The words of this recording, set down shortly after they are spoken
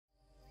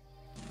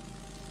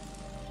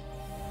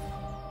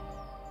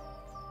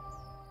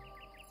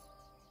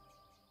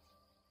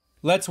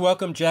Let's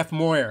welcome Jeff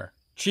Moyer,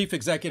 Chief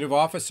Executive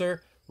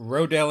Officer,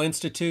 Rodale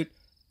Institute,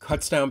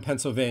 Kutztown,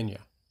 Pennsylvania.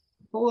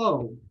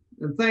 Hello,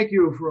 and thank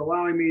you for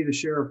allowing me to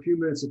share a few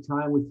minutes of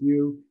time with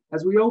you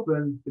as we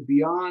open the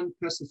Beyond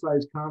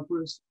Pesticides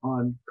Conference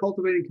on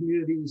cultivating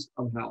communities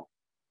of health.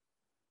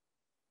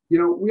 You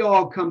know, we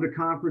all come to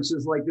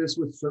conferences like this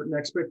with certain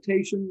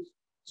expectations,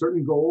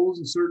 certain goals,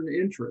 and certain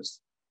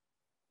interests.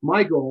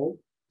 My goal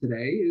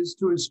today is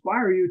to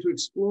inspire you to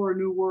explore a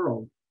new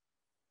world,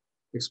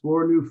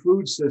 explore a new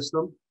food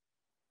system,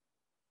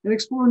 and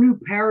explore a new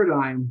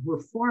paradigm where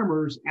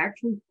farmers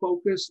actually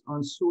focus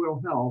on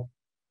soil health,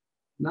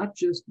 not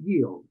just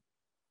yield.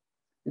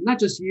 And not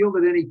just yield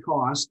at any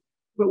cost,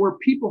 but where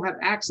people have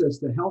access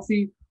to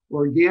healthy,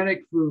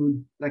 organic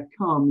food that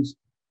comes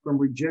from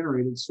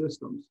regenerated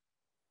systems.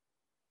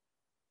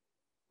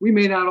 We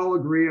may not all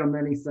agree on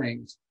many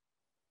things,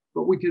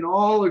 but we can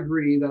all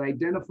agree that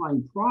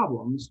identifying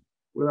problems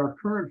with our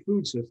current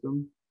food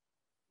system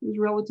is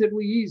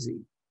relatively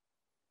easy.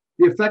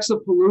 The effects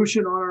of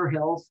pollution on our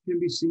health can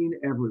be seen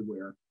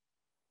everywhere.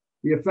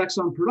 The effects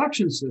on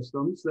production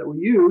systems that we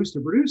use to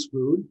produce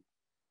food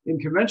in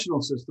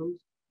conventional systems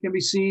can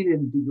be seen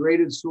in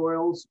degraded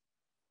soils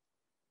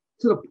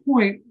to the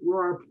point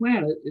where our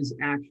planet is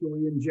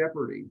actually in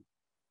jeopardy.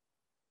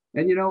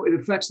 And you know, it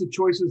affects the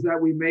choices that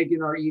we make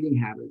in our eating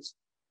habits.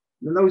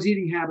 And those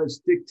eating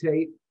habits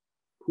dictate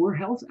poor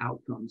health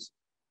outcomes.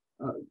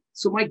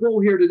 So my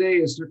goal here today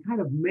is to kind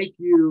of make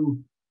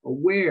you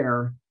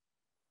aware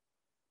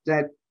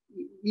that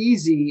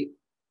it's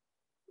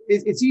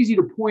easy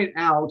to point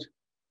out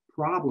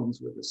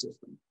problems with the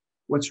system.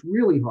 What's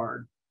really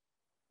hard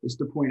is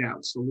to point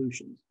out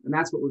solutions. And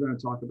that's what we're going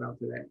to talk about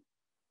today.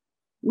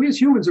 We as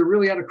humans are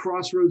really at a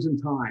crossroads in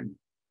time.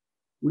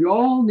 We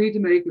all need to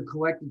make a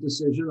collective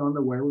decision on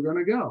the way we're going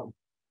to go.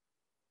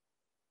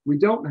 We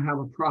don't have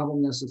a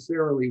problem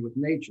necessarily with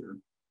nature.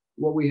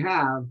 What we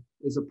have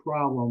is a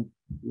problem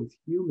with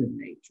human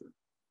nature.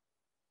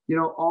 You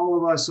know, all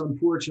of us,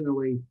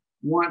 unfortunately,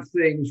 want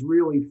things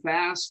really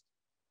fast.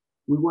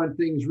 We want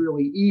things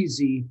really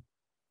easy,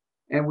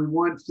 and we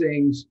want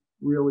things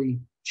really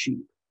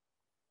cheap.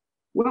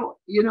 Well,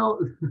 you know,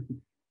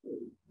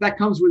 that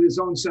comes with its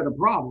own set of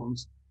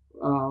problems.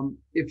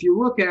 If you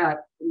look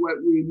at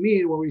what we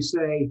mean when we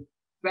say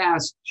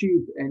fast,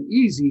 cheap, and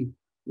easy,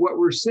 what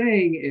we're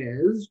saying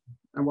is,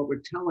 and what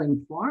we're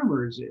telling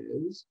farmers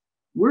is,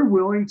 we're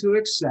willing to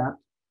accept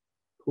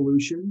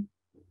pollution,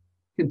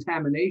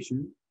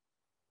 contamination,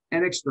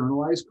 and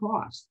externalized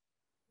costs.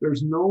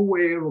 There's no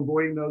way of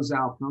avoiding those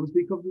outcomes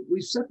because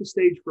we set the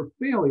stage for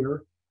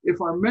failure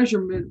if our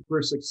measurement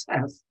for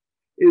success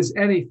is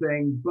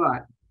anything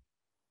but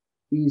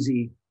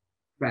easy,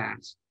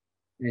 fast,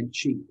 and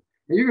cheap.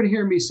 And you're going to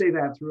hear me say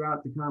that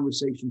throughout the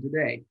conversation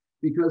today,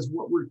 because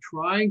what we're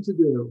trying to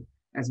do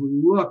as we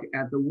look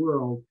at the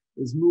world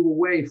is move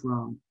away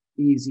from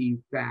easy,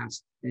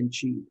 fast, and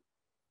cheap.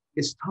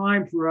 It's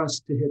time for us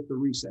to hit the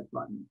reset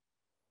button.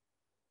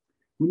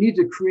 We need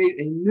to create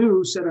a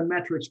new set of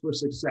metrics for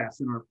success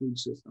in our food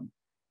system,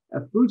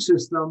 a food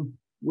system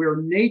where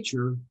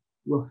nature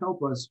will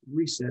help us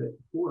reset it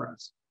for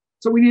us.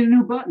 So we need a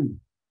new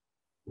button.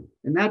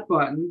 And that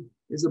button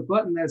is a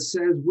button that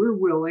says we're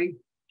willing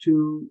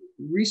to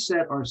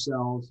reset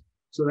ourselves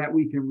so that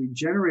we can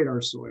regenerate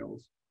our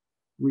soils,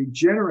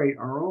 regenerate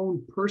our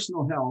own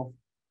personal health,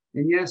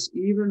 and yes,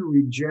 even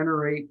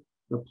regenerate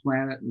the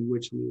planet in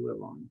which we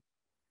live on.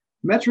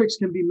 Metrics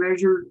can be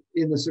measured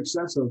in the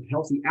success of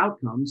healthy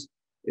outcomes.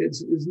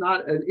 It's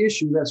not an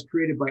issue that's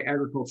created by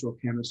agricultural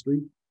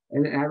chemistry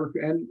and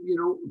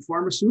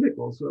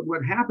pharmaceuticals. So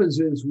what happens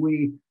is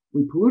we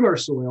pollute our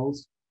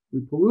soils,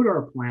 we pollute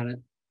our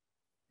planet,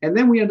 and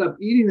then we end up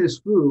eating this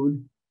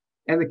food.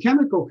 And the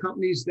chemical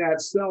companies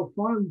that sell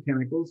farm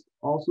chemicals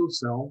also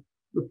sell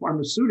the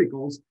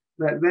pharmaceuticals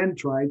that then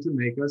try to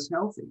make us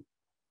healthy.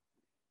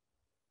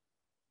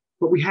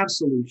 But we have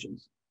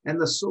solutions, and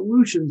the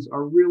solutions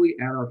are really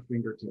at our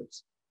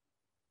fingertips.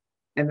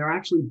 And they're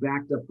actually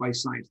backed up by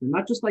science. They're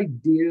not just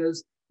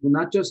ideas, they're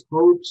not just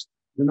hopes,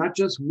 they're not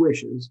just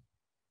wishes,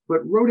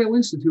 but Rodale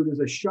Institute is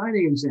a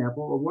shining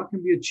example of what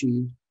can be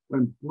achieved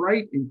when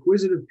bright,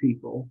 inquisitive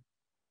people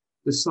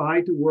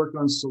decide to work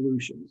on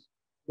solutions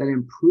that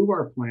improve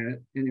our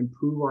planet and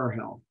improve our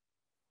health.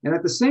 And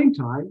at the same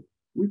time,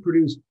 we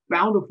produce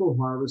bountiful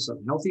harvests of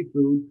healthy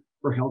food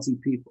for healthy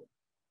people.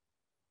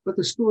 But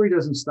the story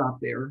doesn't stop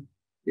there.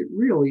 It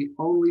really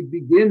only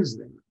begins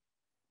there.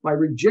 By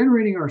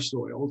regenerating our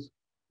soils,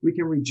 we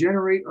can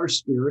regenerate our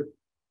spirit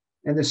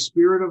and the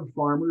spirit of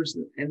farmers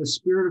and the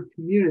spirit of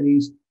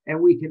communities, and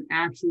we can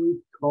actually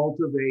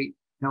cultivate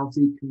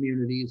healthy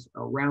communities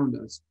around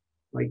us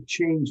by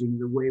changing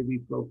the way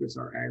we focus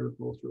our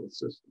agricultural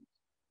systems.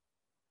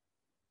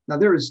 Now,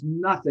 there is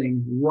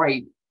nothing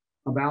right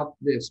about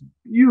this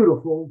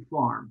beautiful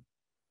farm.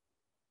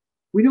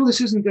 We know this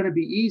isn't going to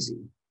be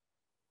easy,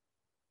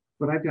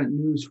 but I've got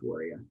news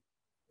for you.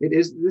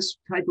 This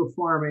type of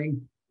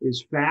farming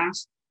is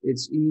fast,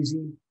 it's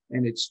easy,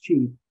 and it's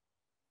cheap,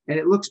 and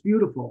it looks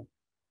beautiful,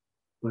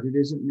 but it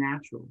isn't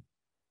natural.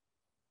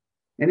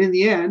 And in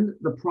the end,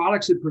 the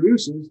products it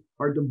produces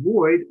are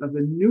devoid of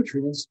the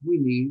nutrients we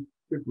need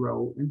to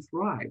grow and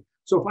thrive.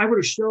 So if I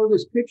were to show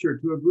this picture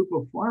to a group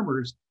of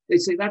farmers, they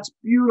say, that's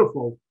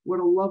beautiful. What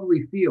a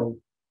lovely field.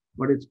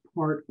 But it's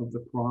part of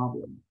the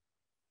problem.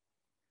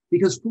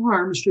 Because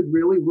farms should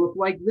really look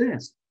like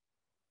this.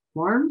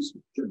 Farms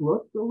should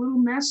look a little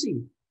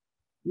messy.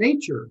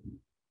 Nature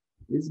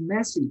is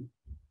messy.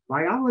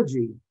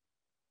 Biology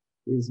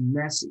is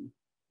messy.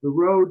 The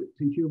road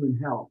to human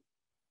health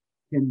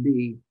can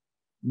be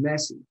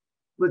messy.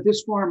 But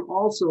this farm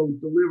also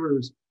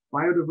delivers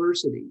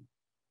biodiversity.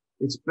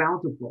 It's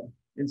bountiful.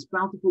 It's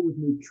bountiful with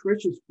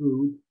nutritious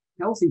food,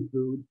 healthy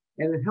food,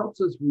 and it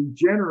helps us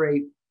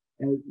regenerate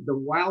the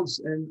wilds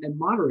and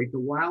moderate the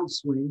wild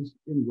swings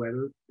in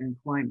weather and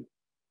climate.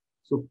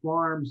 So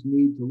farms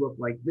need to look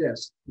like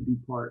this to be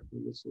part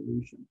of the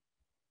solution.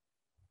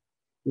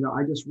 You know,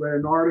 I just read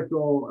an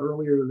article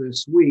earlier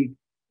this week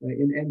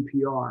in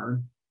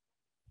NPR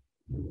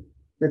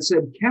that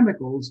said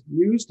chemicals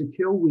used to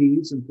kill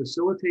weeds and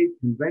facilitate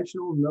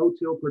conventional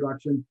no-till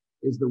production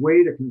is the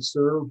way to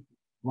conserve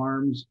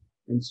farms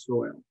and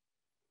soil.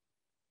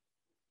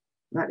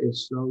 That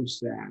is so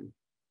sad.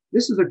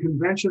 This is a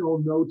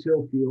conventional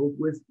no-till field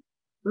with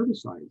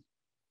herbicides.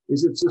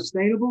 Is it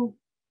sustainable?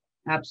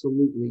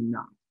 Absolutely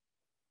not.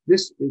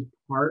 This is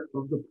part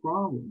of the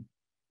problem.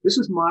 This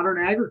is modern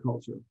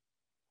agriculture.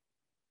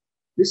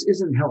 This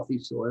isn't healthy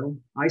soil.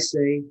 I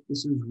say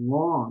this is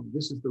wrong.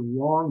 This is the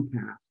wrong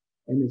path,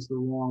 and it's the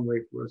wrong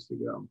way for us to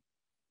go.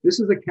 This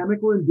is a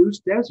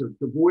chemical-induced desert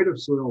devoid of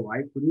soil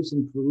life,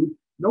 producing food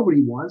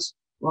nobody wants,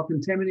 while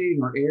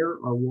contaminating our air,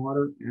 our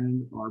water,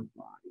 and our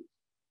bodies.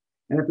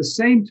 And at the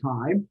same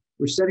time,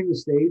 we're setting the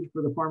stage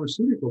for the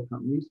pharmaceutical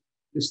companies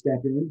to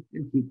step in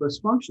and keep us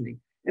functioning.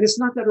 And it's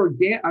not that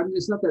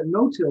it's not that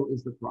no-till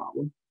is the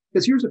problem,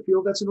 because here's a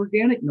field that's an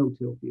organic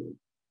no-till field.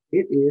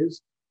 It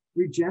is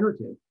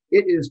regenerative.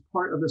 It is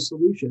part of the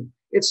solution.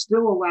 It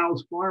still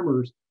allows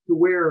farmers to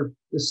wear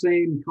the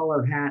same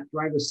color hat,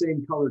 drive the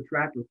same color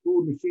tractor,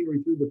 pull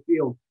machinery through the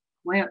field,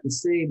 plant the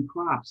same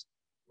crops.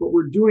 But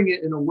we're doing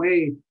it in a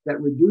way that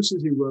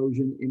reduces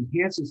erosion,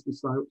 enhances the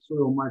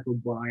soil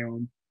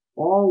microbiome,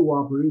 all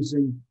while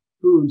producing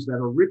foods that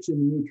are rich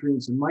in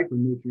nutrients and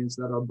micronutrients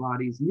that our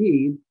bodies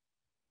need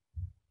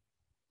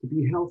to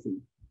be healthy,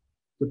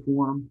 to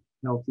form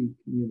healthy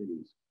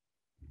communities.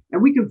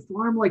 And we can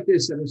farm like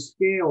this at a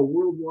scale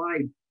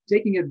worldwide,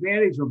 taking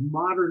advantage of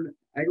modern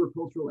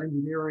agricultural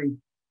engineering,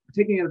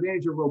 taking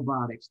advantage of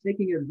robotics,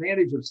 taking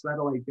advantage of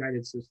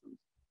satellite-guided systems,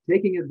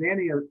 taking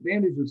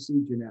advantage of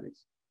seed genetics,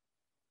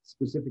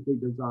 specifically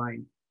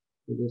designed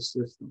for this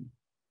system.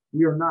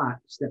 We are not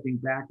stepping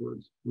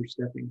backwards, we're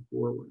stepping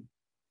forward.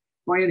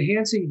 By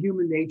enhancing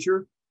human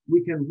nature,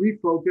 we can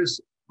refocus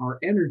our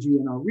energy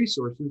and our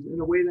resources in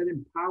a way that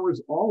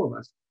empowers all of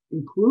us,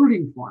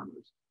 including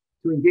farmers,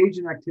 to engage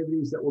in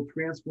activities that will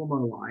transform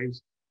our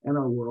lives and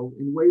our world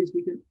in ways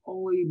we can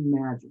only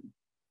imagine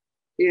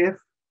if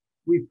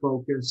we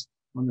focus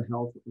on the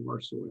health of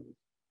our soils.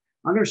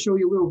 I'm going to show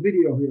you a little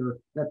video here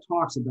that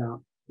talks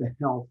about the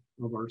health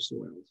of our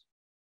soils.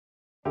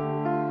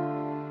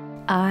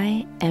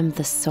 I am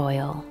the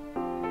soil.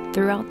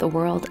 Throughout the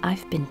world,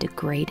 I've been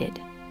degraded,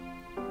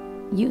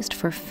 used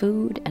for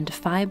food and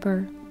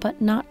fiber,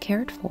 but not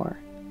cared for.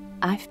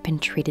 I've been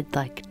treated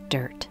like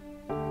dirt.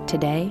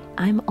 Today,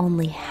 I'm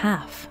only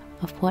half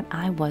of what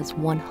I was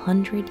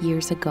 100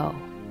 years ago.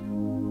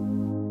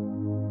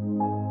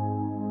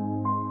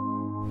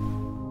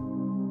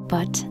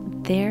 But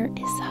there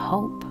is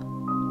hope.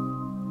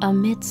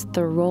 Amidst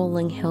the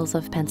rolling hills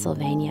of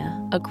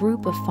Pennsylvania, a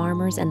group of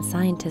farmers and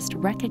scientists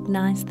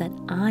recognize that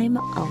I'm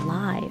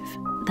alive,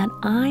 that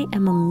I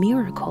am a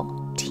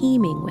miracle,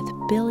 teeming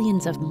with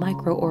billions of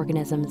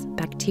microorganisms,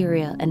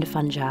 bacteria, and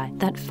fungi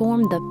that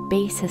form the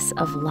basis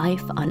of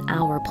life on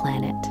our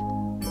planet.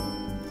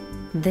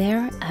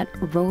 There at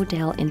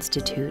Rodale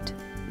Institute,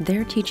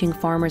 they're teaching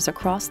farmers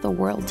across the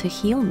world to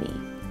heal me,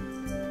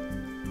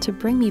 to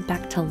bring me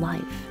back to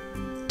life,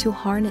 to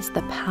harness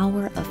the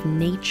power of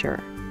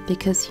nature,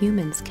 because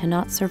humans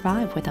cannot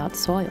survive without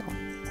soil.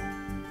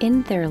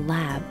 In their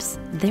labs,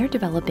 they're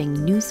developing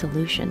new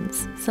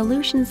solutions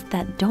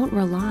that don't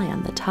rely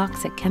on the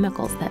toxic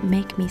chemicals that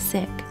make me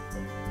sick.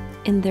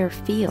 In their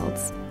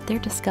fields, they're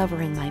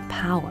discovering my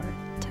power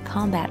to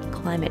combat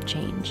climate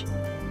change.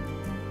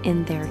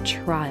 In their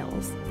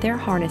trials, they're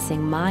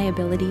harnessing my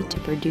ability to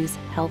produce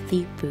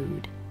healthy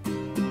food.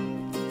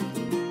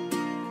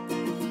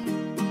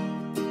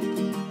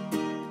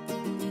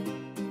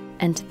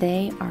 And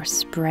they are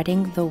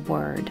spreading the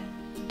word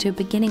to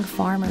beginning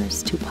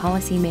farmers, to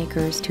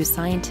policymakers, to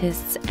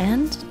scientists,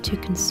 and to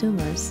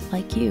consumers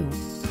like you.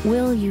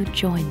 Will you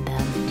join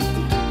them?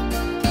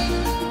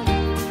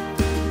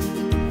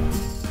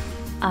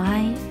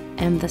 I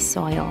am the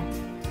soil.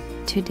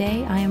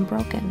 Today I am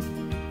broken,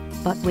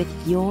 but with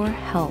your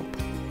help,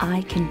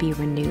 I can be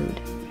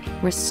renewed,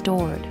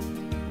 restored,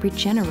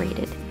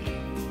 regenerated.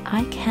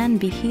 I can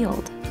be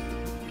healed,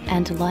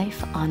 and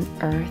life on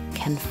earth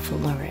can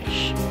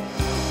flourish.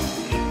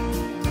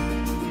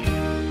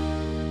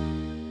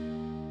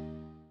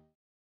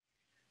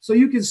 So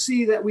you can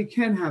see that we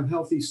can have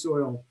healthy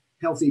soil,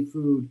 healthy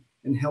food,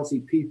 and healthy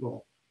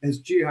people, as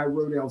G.I.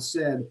 Rodale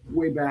said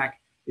way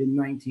back in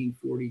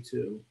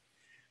 1942.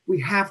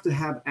 We have to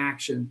have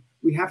action.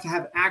 We have to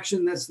have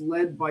action that's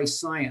led by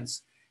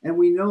science. And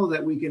we know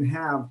that we can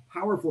have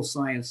powerful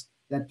science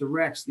that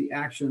directs the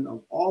action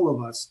of all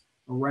of us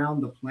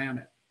around the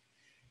planet.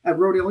 At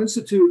Rodale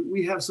Institute,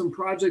 we have some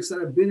projects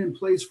that have been in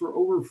place for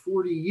over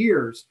 40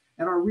 years,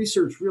 and our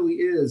research really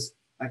is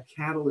a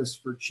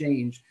catalyst for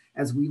change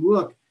as we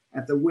look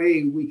at the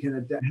way we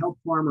can help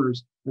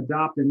farmers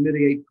adopt and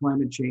mitigate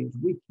climate change.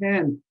 We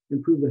can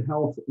improve the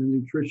health and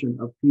nutrition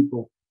of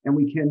people, and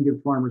we can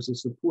give farmers the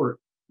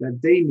support that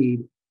they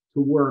need to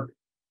work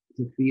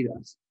to feed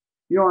us.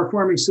 You know, our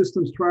farming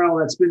systems trial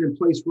that's been in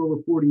place for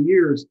over 40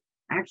 years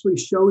actually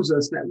shows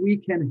us that we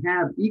can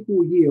have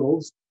equal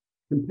yields,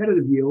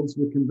 competitive yields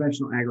with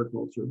conventional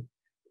agriculture.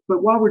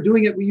 But while we're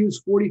doing it, we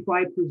use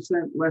 45%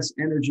 less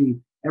energy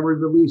and we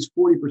release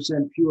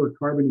 40% fewer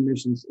carbon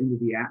emissions into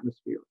the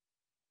atmosphere.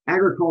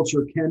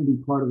 Agriculture can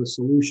be part of the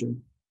solution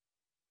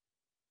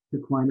to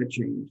climate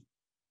change.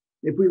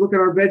 If we look at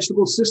our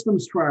vegetable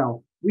systems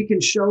trial, we can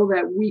show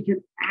that we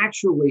can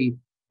actually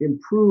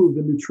improve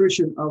the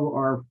nutrition of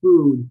our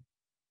food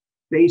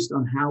based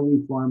on how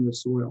we farm the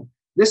soil.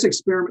 This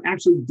experiment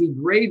actually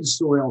degrades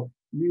soil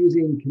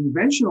using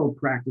conventional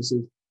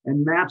practices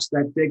and maps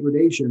that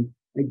degradation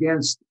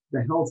against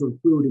the health of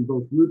food in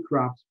both root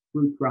crops,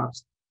 fruit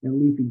crops,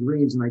 and leafy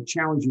greens. And I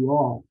challenge you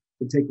all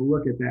to take a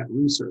look at that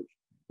research.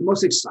 The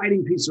most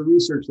exciting piece of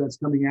research that's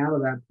coming out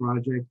of that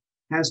project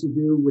has to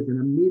do with an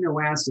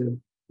amino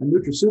acid, a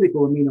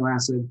nutraceutical amino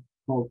acid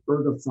called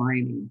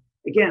ergothioneine.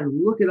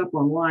 Again, look it up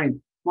online.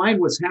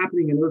 Find what's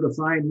happening in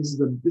ergothioneine.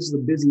 This is a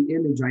busy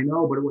image, I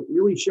know, but what it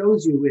really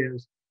shows you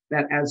is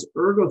that as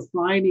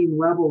ergothioneine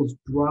levels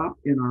drop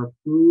in our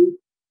food,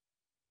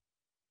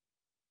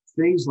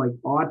 things like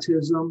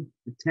autism,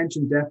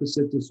 attention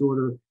deficit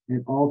disorder,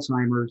 and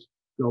Alzheimer's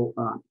go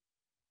up.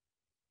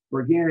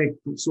 Organic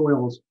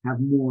soils have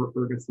more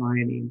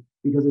ergothioneine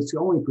because it's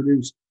only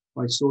produced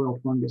by soil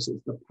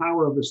funguses. The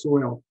power of the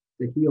soil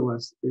to heal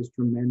us is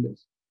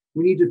tremendous.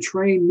 We need to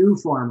train new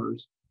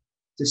farmers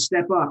to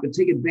step up and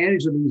take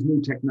advantage of these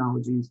new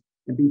technologies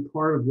and be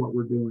part of what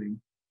we're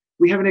doing.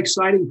 We have an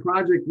exciting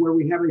project where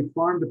we have a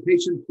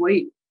farm-to-patient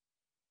plate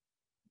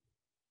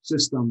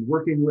system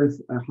working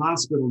with a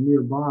hospital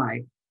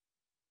nearby.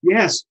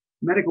 Yes,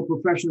 medical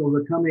professionals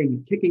are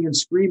coming, kicking and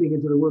screaming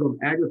into the world of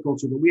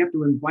agriculture, but we have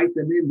to invite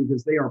them in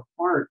because they are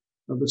part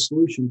of the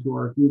solution to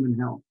our human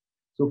health.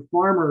 So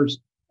farmers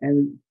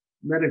and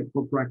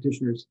medical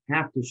practitioners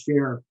have to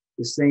share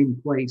the same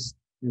place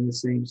and the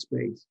same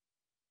space.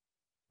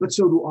 But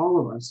so do all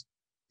of us.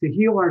 To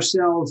heal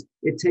ourselves,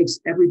 it takes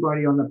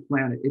everybody on the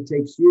planet. It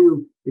takes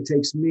you, it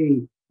takes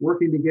me,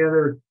 working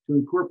together to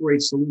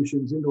incorporate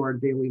solutions into our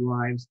daily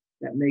lives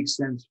that make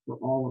sense for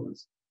all of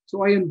us.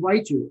 So I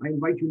invite you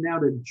now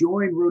to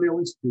join Rodale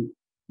Institute,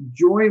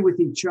 join with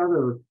each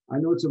other. I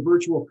know it's a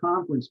virtual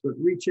conference, but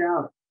reach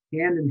out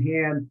hand in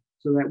hand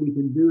so that we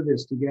can do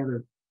this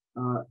together.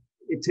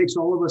 It takes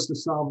all of us to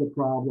solve the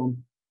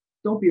problem.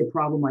 Don't be a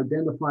problem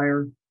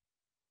identifier,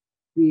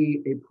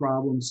 be a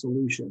problem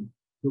solution.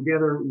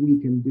 Together,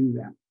 we can do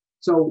that.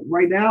 So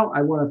right now,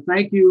 I want to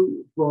thank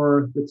you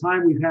for the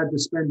time we've had to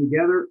spend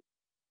together.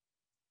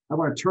 I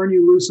want to turn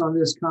you loose on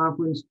this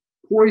conference,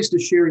 poised to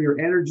share your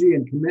energy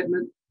and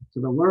commitment to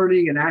the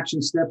learning and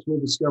action steps we'll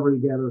discover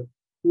together,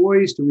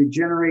 poised to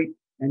regenerate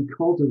and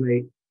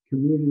cultivate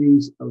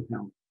communities of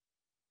health.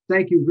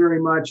 Thank you very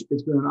much.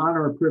 It's been an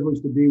honor and a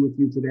privilege to be with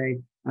you today,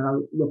 and I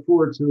look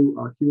forward to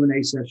our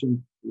Q&A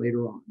session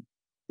later on.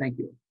 Thank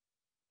you.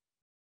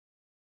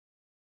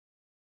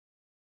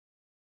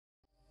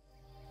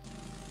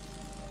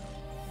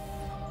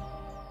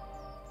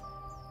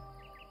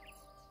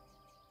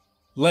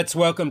 Let's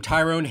welcome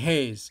Tyrone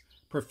Hayes,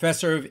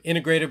 Professor of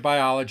Integrative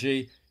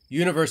Biology,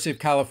 University of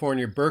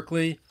California,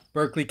 Berkeley,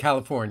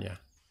 California.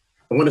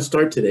 I want to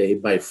start today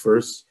by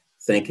first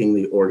thanking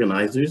the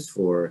organizers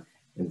for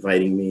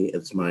inviting me.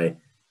 It's my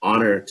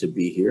honor to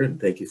be here, and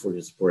thank you for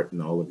your support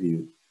and all of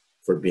you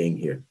for being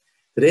here.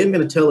 Today, I'm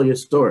going to tell you a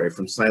story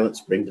from Silent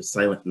Spring to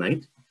Silent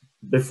Night.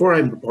 Before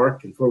we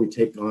start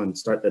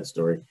that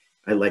story,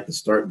 I'd like to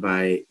start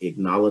by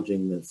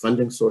acknowledging the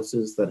funding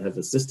sources that have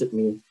assisted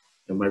me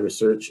in my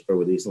research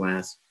over these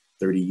last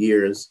 30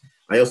 years.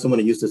 I also want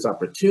to use this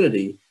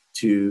opportunity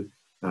to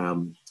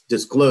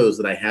disclose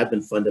that I have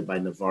been funded by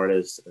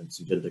Novartis and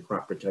Syngenta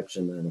Crop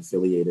Protection and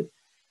affiliated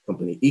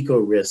company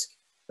EcoRisk.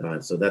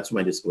 So that's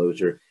my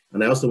disclosure.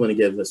 And I also want to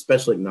give a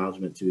special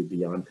acknowledgement to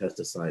Beyond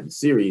Pesticides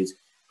series,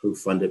 who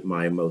funded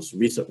my most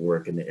recent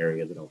work in the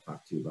area that I'll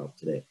talk to you about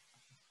today.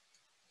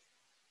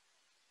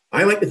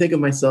 I like to think of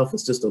myself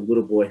as just a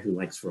little boy who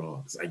likes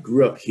frogs. I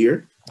grew up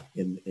here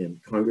in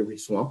Congaree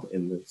Swamp,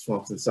 in the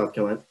swamps in South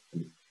Carolina.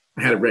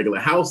 I had a regular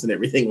house and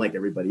everything like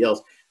everybody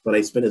else, but I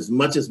spent as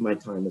much of my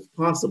time as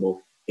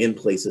possible in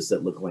places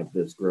that look like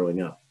this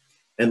growing up.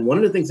 And one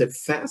of the things that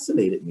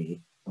fascinated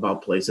me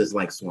about places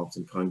like swamps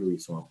and Congaree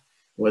Swamp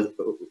was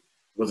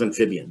was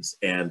amphibians,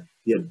 and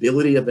the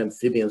ability of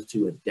amphibians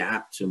to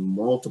adapt to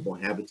multiple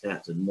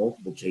habitats and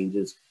multiple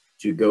changes,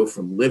 to go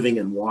from living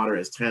in water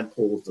as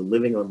tadpoles to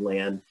living on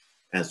land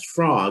as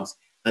frogs.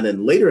 And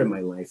then later in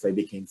my life, I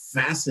became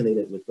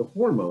fascinated with the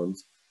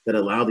hormones that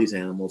allow these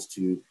animals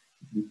to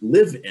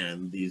live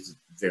in these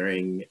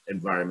varying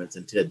environments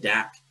and to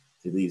adapt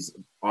to these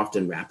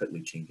often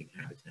rapidly changing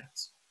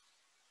habitats.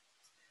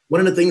 One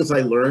of the things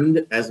I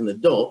learned as an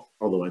adult,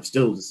 although I'm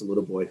still just a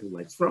little boy who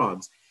likes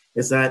frogs,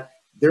 is that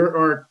there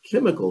are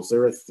chemicals,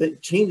 there are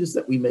changes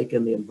that we make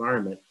in the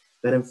environment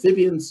that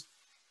amphibians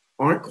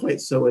aren't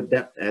quite so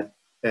adept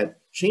at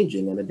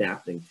changing and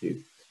adapting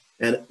to.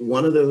 And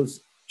one of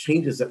those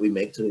changes that we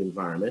make to the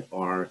environment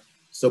are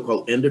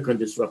so-called endocrine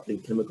disrupting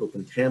chemical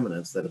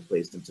contaminants that are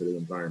placed into the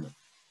environment.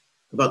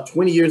 About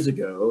 20 years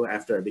ago,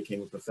 after I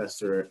became a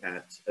professor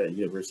at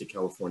University of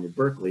California,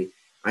 Berkeley,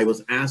 I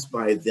was asked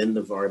by then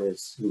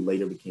Novartis, who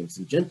later became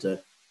Syngenta,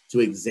 to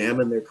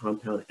examine their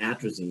compound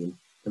atrazine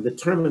and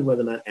determine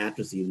whether or not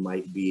atrazine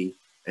might be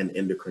an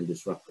endocrine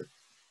disruptor.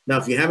 Now,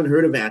 if you haven't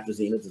heard of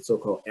atrazine, it's a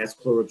so-called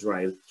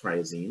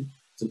S-chlorotriazine.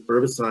 It's an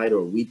herbicide or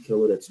a weed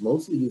killer that's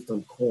mostly used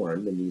on corn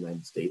in the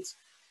United States.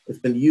 It's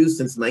been used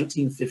since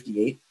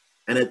 1958,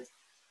 and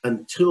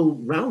until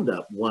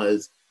Roundup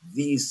was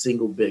the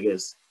single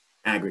biggest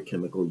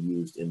agrochemical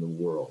used in the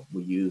world.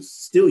 We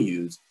still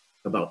use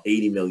about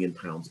 80 million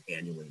pounds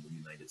annually in the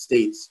United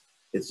States.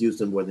 It's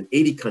used in more than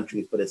 80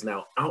 countries, but it's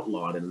now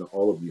outlawed in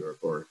all of Europe,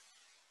 or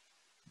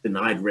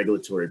denied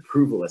regulatory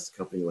approval, as the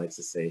company likes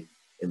to say,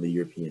 in the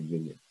European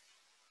Union.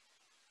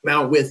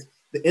 Now, with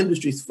the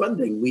industry's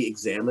funding, we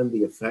examined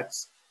the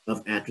effects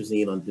of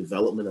atrazine on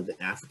development of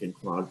the African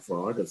clawed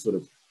frog, a sort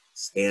of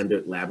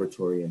standard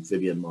laboratory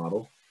amphibian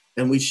model.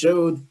 And we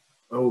showed,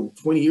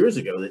 20 years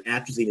ago, that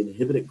atrazine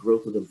inhibited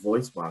growth of the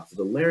voice box of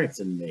the larynx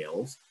in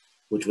males,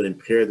 which would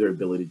impair their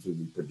ability to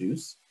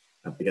reproduce,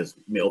 because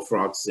male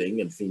frogs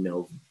sing and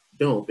females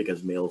don't,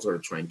 because males are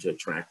trying to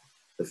attract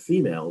the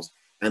females.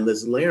 And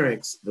this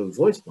larynx, the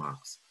voice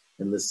box,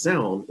 and the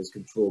sound is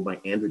controlled by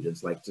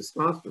androgens like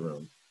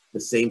testosterone, the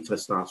same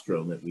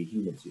testosterone that we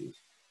humans use.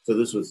 So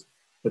this was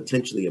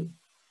potentially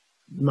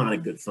not a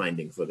good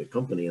finding for the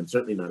company, and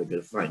certainly not a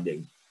good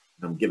finding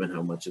given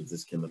how much of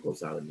this chemical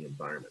is out in the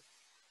environment.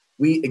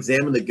 We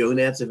examined the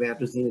gonads of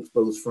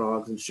atrazine-exposed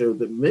frogs and showed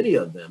that many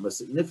of them, a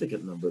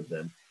significant number of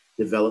them,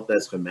 developed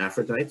as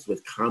hermaphrodites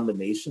with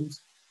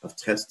combinations of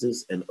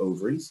testes and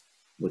ovaries,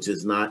 which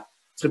is not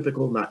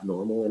typical, not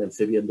normal in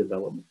amphibian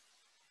development.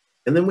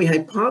 And then we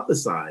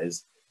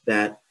hypothesized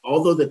that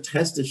although the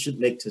testes should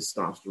make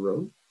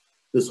testosterone,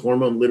 this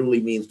hormone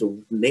literally means, the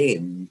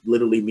name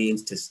literally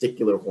means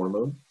testicular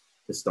hormone,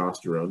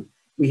 testosterone.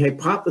 We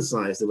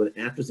hypothesized that what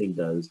atrazine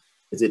does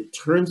is it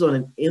turns on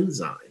an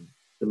enzyme,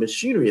 the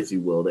machinery, if you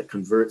will, that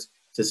converts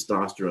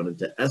testosterone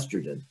into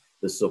estrogen,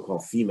 the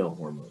so-called female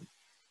hormone.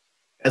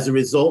 As a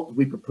result,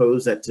 we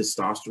proposed that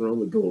testosterone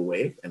would go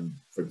away. And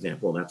for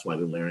example, that's why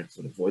the larynx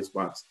or the voice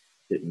box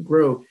didn't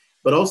grow,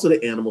 but also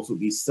the animals would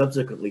be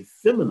subsequently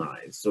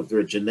feminized. So if they're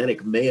a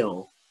genetic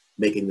male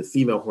making the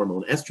female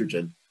hormone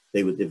estrogen,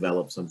 they would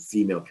develop some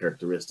female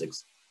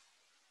characteristics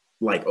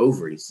like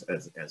ovaries,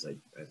 as I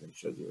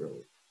showed you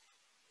earlier.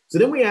 So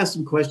then we asked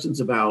some questions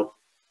about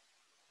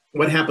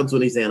what happens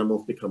when these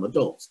animals become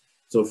adults.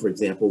 So for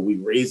example, we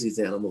raised these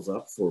animals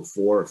up for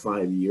 4 or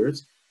 5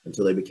 years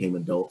until they became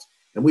adults.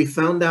 And we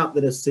found out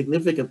that a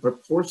significant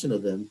proportion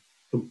of them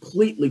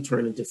completely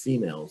turn into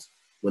females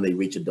when they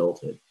reach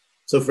adulthood.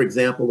 So for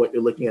example, what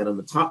you're looking at on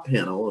the top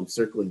panel, I'm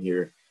circling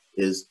here,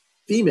 is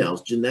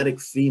females, genetic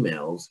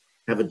females,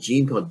 have a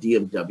gene called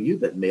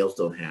DMW that males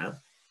don't have.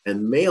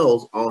 And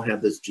males all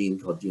have this gene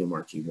called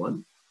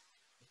DMRT1.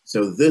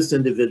 So this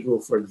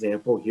individual, for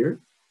example, here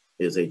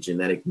is a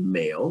genetic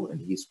male, and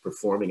he's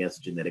performing as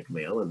a genetic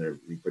male in their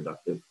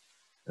reproductive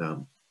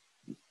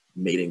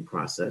mating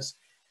process.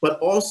 But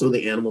also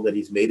the animal that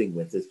he's mating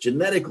with is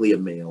genetically a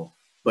male,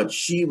 but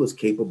she was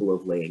capable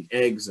of laying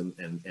eggs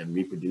and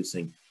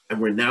reproducing. And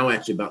we're now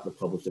actually about to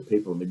publish a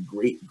paper on the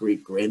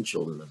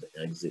great-great-grandchildren of the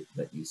eggs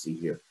that you see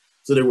here.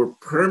 So there were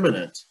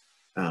permanent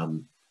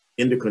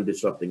endocrine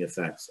disrupting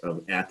effects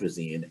of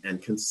atrazine,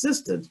 and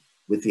consistent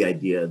with the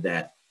idea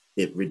that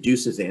it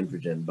reduces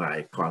androgen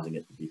by causing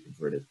it to be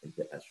converted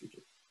into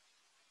estrogen.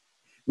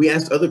 We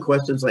asked other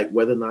questions like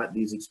whether or not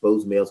these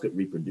exposed males could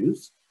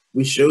reproduce.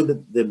 We showed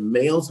that the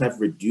males have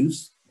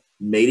reduced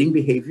mating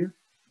behavior,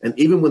 and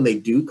even when they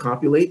do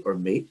copulate or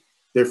mate,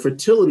 their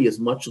fertility is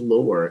much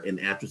lower in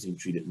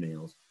atrazine-treated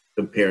males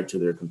compared to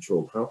their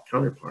control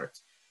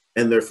counterparts.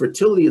 And their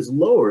fertility is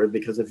lower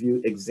because if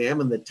you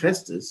examine the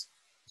testes,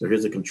 so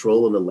here's a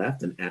control on the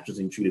left and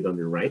atrazine-treated on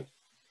the right.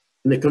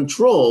 In the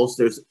controls,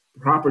 there's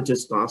proper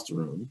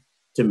testosterone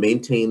to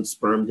maintain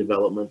sperm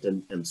development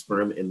and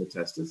sperm in the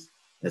testes,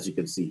 as you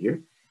can see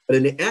here. But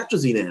in the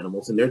atrazine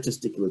animals, in their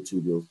testicular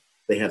tubules,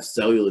 they have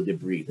cellular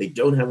debris. They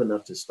don't have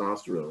enough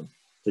testosterone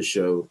to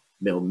show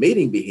male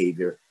mating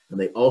behavior, and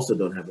they also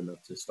don't have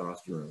enough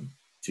testosterone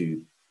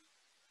to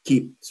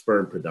keep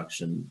sperm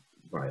production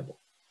viable.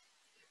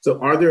 So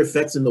are there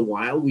effects in the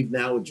wild? We've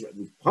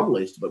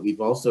published, but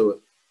we've also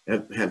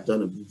have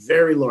done a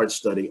very large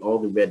study, all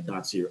the red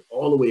dots here,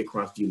 all the way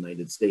across the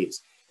United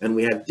States. And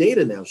we have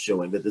data now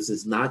showing that this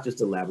is not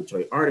just a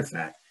laboratory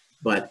artifact,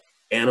 but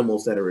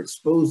animals that are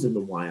exposed in the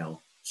wild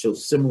show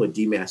similar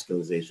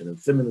demasculization and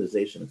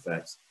feminization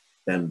effects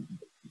than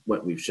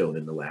what we've shown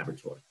in the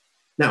laboratory.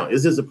 Now,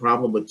 is this a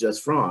problem with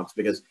just frogs?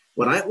 Because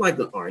what I'd like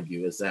to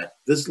argue is that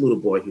this little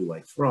boy who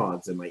likes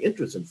frogs and my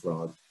interest in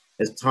frogs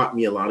has taught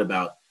me a lot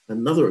about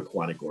another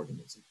aquatic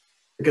organism,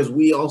 because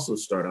we also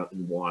start out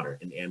in water,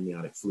 in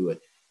amniotic fluid.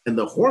 And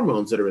the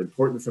hormones that are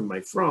important for my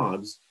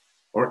frogs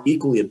are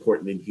equally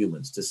important in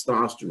humans.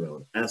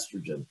 Testosterone,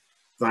 estrogen,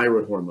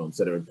 thyroid hormones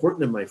that are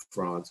important in my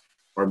frogs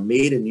are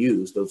made and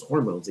used, those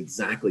hormones,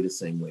 exactly the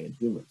same way in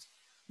humans.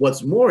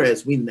 What's more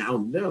is we now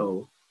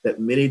know that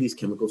many of these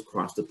chemicals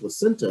cross the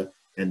placenta,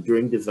 and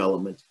during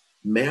development,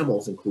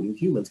 mammals, including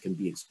humans, can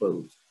be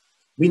exposed.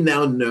 We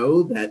now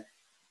know that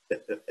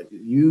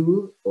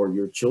you or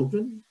your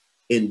children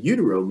in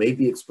utero may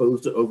be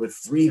exposed to over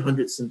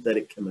 300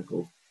 synthetic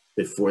chemicals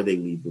before they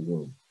leave the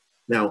womb.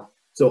 Now,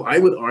 so I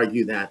would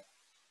argue that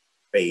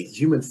a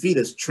human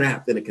fetus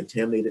trapped in a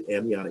contaminated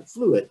amniotic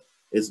fluid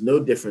is no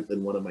different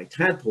than one of my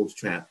tadpoles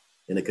trapped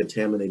in a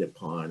contaminated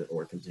pond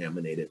or a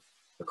contaminated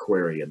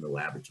aquarium in the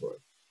laboratory.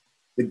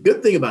 The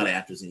good thing about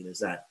atrazine is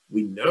that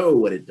we know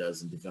what it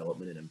does in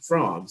development and in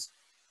frogs.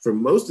 For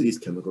most of these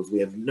chemicals, we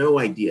have no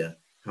idea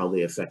how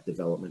they affect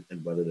development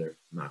and whether they're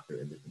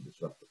endocrine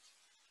disruptors.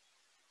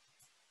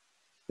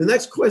 The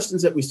next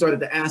questions that we started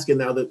to ask, and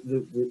now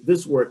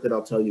this work that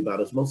I'll tell you about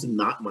is mostly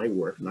not my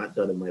work, not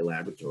done in my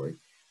laboratory,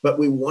 but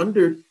we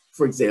wondered,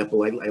 for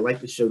example, I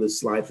like to show this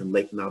slide from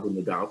Lake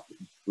Nabugabo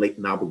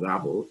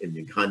in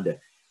Uganda,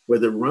 where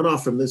the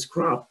runoff from this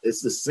crop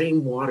is the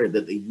same water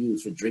that they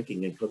use for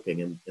drinking and cooking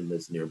in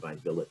this nearby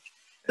village.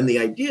 And the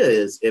idea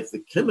is, if the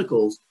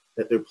chemicals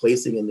that they're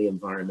placing in the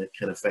environment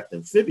can affect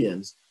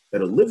amphibians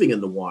that are living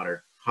in the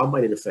water, how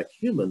might it affect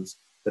humans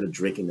that are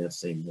drinking that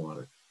same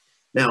water?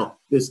 Now,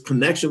 this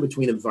connection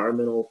between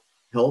environmental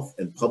health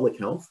and public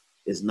health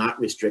is not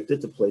restricted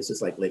to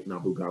places like Lake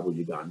Nabugabo,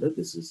 Uganda.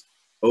 This is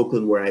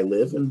Oakland, where I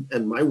live,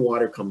 and my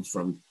water comes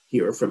from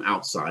here, from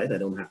outside. I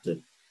don't have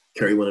to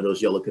carry one of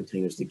those yellow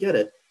containers to get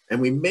it.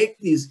 And we make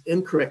these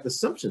incorrect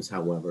assumptions,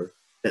 however,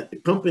 that the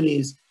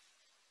companies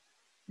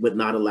would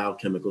not allow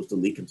chemicals to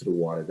leak into the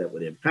water that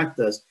would impact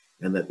us,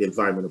 and that the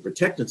Environmental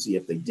Protectancy,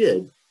 if they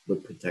did,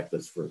 would protect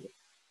us further.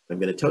 I'm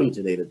going to tell you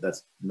today that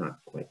that's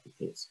not quite the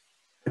case.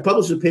 I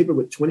published a paper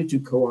with 22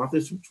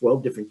 co-authors from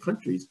 12 different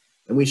countries,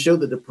 and we showed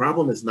that the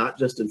problem is not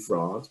just in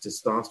frogs.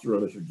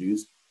 Testosterone is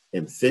reduced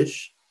in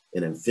fish,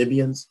 in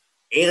amphibians,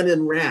 and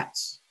in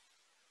rats.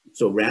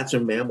 So rats are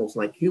mammals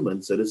like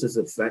humans, so this is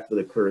an effect that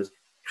occurs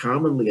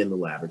commonly in the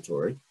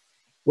laboratory.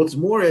 What's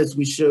more is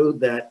we showed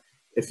that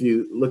if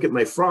you look at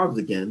my frogs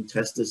again,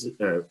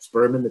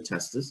 sperm in the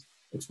testis,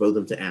 expose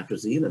them to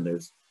atrazine, and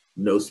there's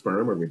no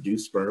sperm or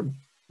reduced sperm.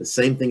 The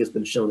same thing has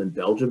been shown in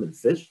Belgium in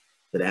fish,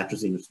 that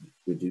atrazine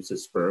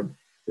reduces sperm.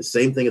 The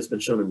same thing has been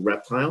shown in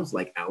reptiles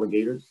like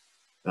alligators,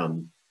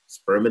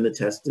 sperm in the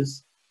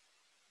testis,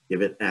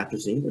 give it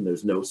atrazine, and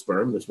there's no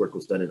sperm. This work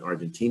was done in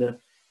Argentina.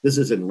 This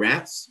is in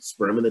rats,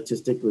 sperm in the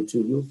testicular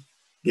tubules,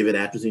 give it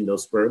atrazine, no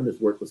sperm. This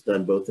work was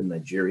done both in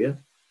Nigeria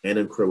and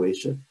in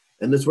Croatia.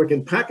 And this work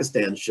in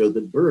Pakistan showed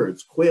that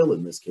birds, quail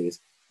in this case,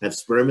 have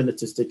sperm in the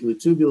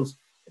testicular tubules,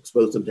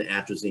 expose them to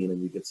atrazine,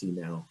 and you can see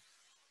now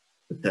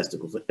the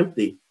testicles are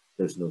empty,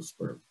 there's no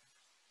sperm.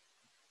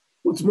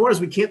 What's more is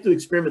we can't do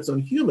experiments on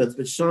humans,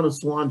 but Shauna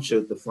Swan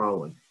showed the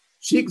following.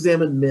 She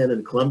examined men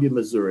in Columbia,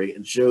 Missouri,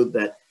 and showed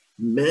that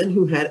men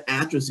who had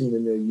atrazine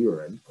in their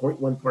urine,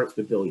 0.1 parts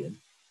per billion,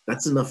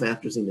 that's enough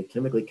atrazine to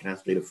chemically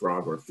castrate a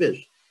frog or a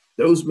fish.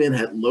 Those men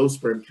had low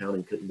sperm count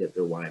and couldn't get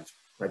their wives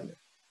pregnant.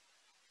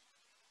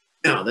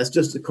 Now, that's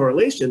just a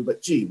correlation,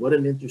 but gee, what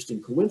an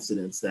interesting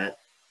coincidence that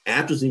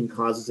atrazine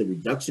causes a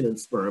reduction in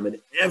sperm in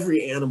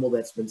every animal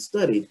that's been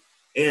studied,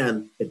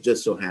 and it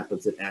just so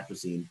happens that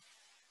atrazine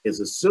is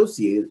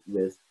associated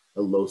with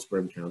a low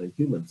sperm count in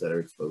humans that are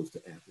exposed to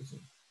atrazine.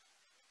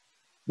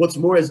 What's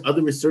more is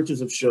other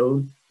researchers have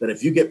shown that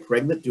if you get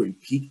pregnant during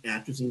peak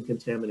atrazine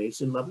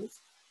contamination levels,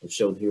 as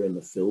shown here in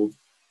the filled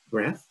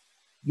graph,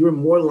 you're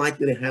more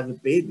likely to have a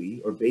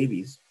baby or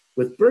babies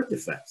with birth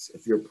defects.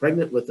 If you're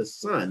pregnant with a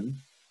son,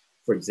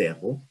 for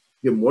example,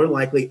 you're more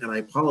likely, and I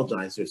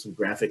apologize, there's some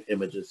graphic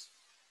images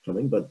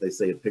coming, but they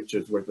say a picture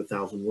is worth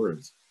 1,000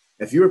 words.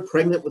 If you're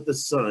pregnant with a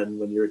son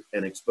when you're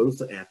exposed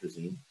to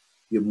atrazine,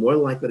 you're more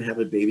likely to have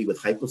a baby with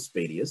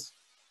hypospadias.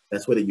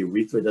 That's where the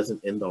urethra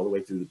doesn't end all the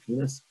way through the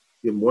penis.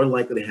 You're more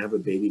likely to have a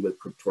baby with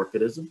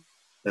cryptorchidism.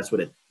 That's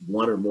where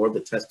one or more of the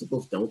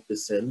testicles don't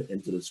descend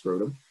into the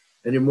scrotum.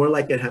 And you're more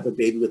likely to have a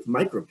baby with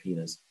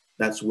micropenis.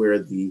 That's where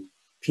the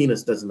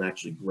penis doesn't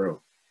actually grow.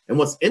 And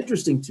what's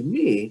interesting to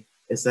me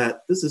is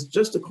that this is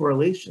just a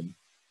correlation,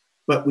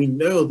 but we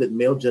know that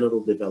male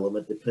genital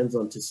development depends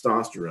on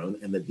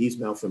testosterone and that these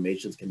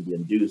malformations can be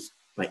induced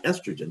by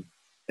estrogen.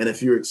 And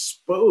if you're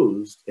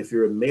exposed, if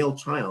you're a male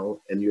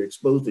child and you're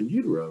exposed in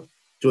utero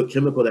to a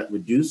chemical that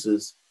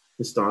reduces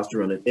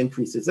testosterone and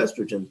increases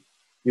estrogen,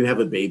 you have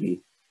a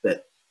baby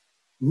that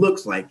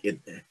looks like it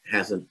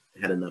hasn't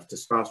had enough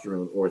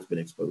testosterone or it's been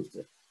exposed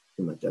to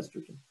too much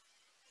estrogen.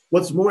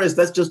 What's more is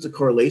that's just a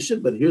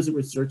correlation, but here's a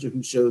researcher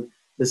who showed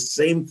the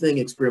same thing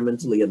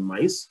experimentally in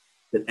mice,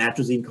 that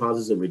atrazine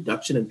causes a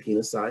reduction in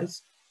penis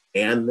size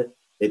and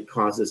it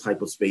causes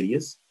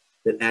hypospadias,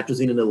 that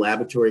atrazine in the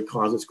laboratory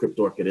causes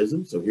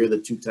cryptorchidism. So here are the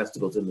two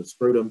testicles in the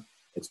scrotum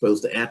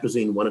exposed to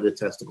atrazine. One of the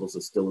testicles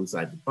is still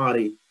inside the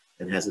body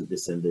and hasn't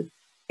descended.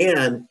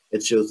 And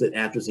it shows that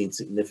atrazine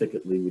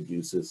significantly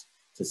reduces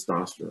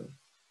testosterone.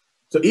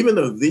 So even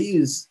though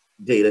these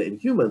data in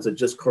humans are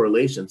just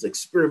correlations,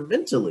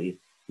 experimentally,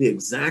 the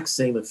exact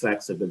same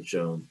effects have been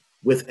shown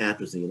with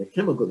atrazine, a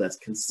chemical that's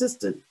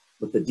consistent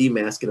with the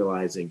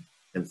demasculinizing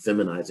and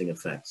feminizing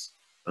effects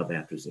of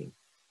atrazine.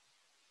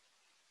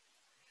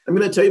 I'm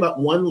going to tell you about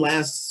one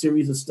last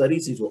series of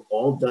studies. These were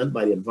all done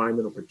by the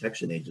Environmental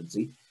Protection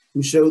Agency,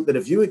 who showed that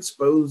if you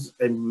expose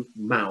a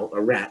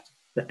rat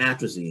to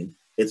atrazine,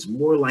 it's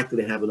more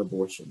likely to have an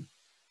abortion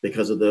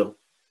because of the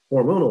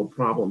hormonal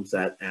problems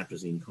that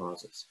atrazine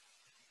causes.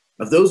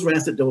 Of those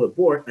rats that don't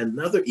abort,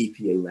 another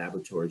EPA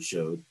laboratory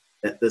showed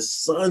that the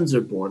sons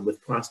are born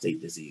with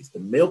prostate disease. The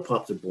male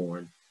pups are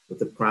born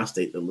with a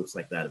prostate that looks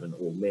like that of an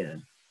old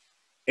man.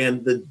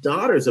 And the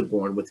daughters are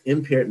born with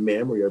impaired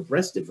mammary or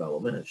breast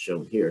development, as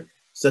shown here,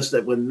 such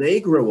that when they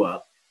grow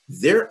up,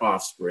 their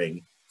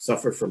offspring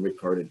suffer from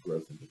retarded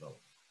growth and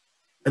development.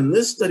 And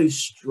this study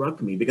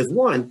struck me because,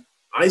 one,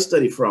 I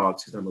study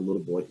frogs because I'm a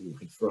little boy who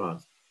likes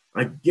frogs.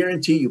 I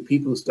guarantee you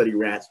people who study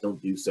rats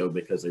don't do so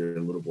because they're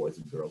little boys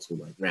and girls who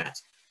like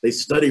rats. They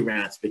study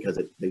rats because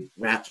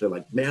rats are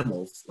like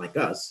mammals like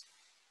us,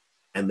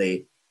 and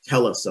they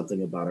tell us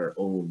something about our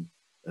own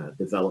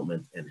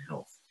development and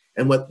health.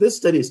 And what this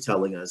study is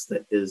telling us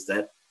is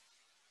that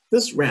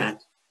this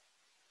rat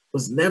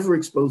was never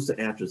exposed to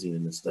atrazine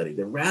in this study.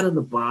 The rat on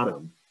the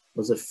bottom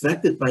was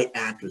affected by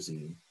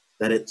atrazine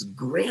that its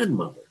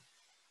grandmother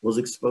was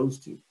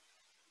exposed to.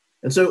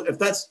 And so if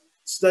that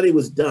study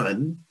was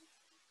done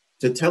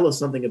to tell us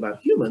something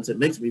about humans, it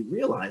makes me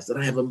realize that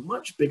I have a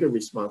much bigger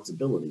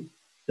responsibility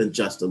than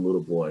just a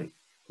little boy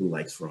who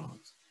likes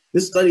frogs.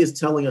 This study is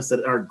telling us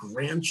that our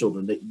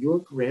grandchildren, that your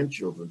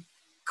grandchildren,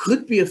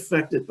 could be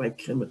affected by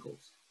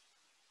chemicals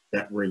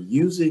that we're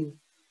using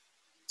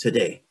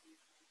today.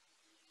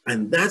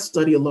 And that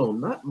study alone,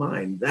 not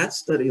mine, that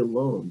study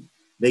alone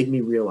made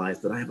me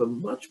realize that I have a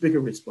much bigger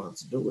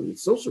responsibility,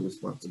 social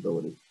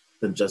responsibility,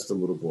 than just a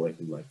little boy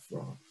who likes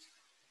frogs.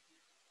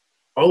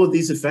 All of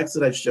these effects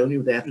that I've shown you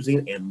with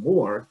atrazine and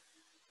more,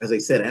 as I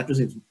said,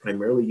 atrazine is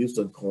primarily used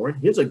on corn.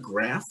 Here's a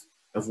graph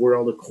of where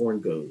all the corn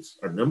goes,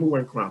 our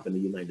 #1 crop in the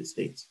United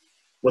States.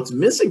 What's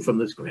missing from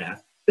this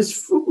graph is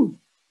food.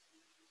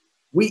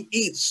 We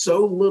eat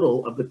so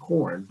little of the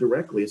corn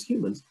directly as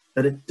humans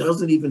that it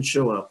doesn't even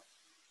show up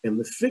in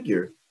the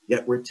figure,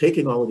 yet we're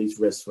taking all of these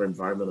risks for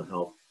environmental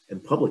health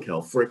and public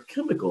health for a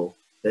chemical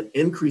that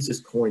increases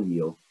corn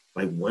yield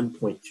by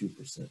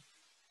 1.2%.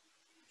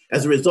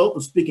 As a result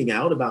of speaking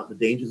out about the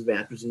dangers of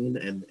atrazine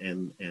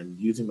and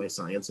using my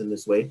science in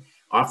this way,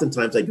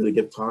 oftentimes I go to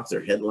give talks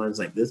or headlines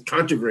like this.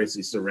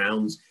 Controversy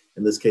surrounds,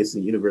 in this case,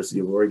 the University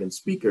of Oregon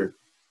speaker.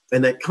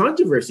 And that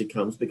controversy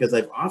comes because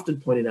I've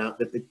often pointed out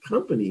that the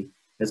company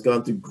has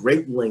gone through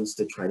great lengths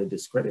to try to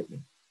discredit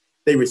me.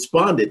 They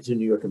responded to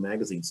New Yorker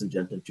Magazine,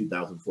 Syngenta, in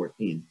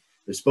 2014.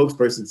 The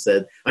spokesperson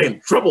said, "I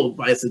am troubled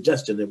by a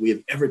suggestion that we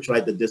have ever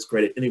tried to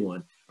discredit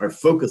anyone. Our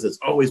focus has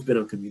always been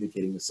on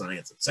communicating the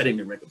science and setting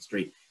the record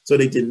straight." So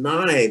they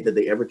denied that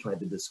they ever tried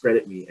to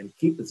discredit me and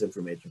keep this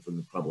information from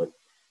the public.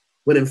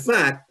 When in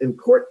fact, in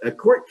a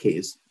court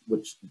case,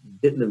 which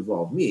didn't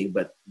involve me,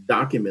 but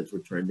documents were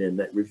turned in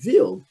that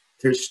revealed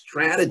their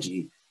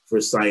strategy for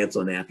science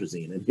on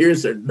atrazine. And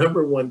here's their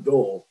 #1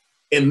 goal,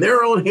 in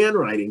their own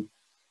handwriting: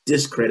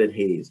 discredit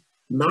Hayes,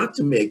 not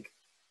to make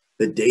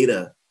the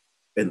data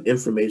and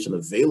information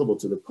available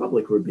to the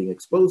public who are being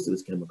exposed to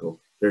this chemical.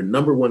 Their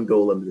 #1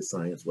 goal under the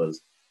science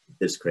was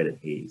discredit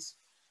Hayes.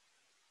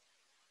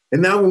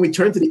 And now when we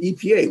turn to the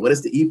EPA, what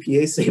does the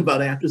EPA say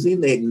about atrazine?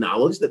 They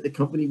acknowledge that the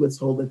company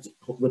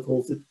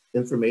withholds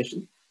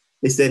information.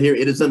 They said here,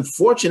 "It is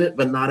unfortunate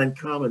but not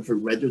uncommon for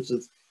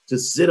registrants to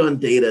sit on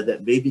data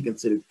that may be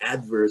considered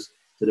adverse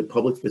to the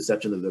public's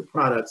perception of their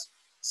products.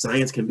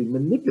 Science can be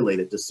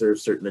manipulated to serve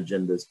certain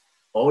agendas.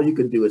 All you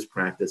can do is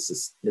practice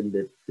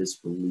suspended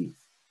disbelief."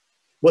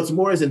 What's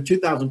more is in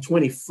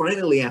 2020,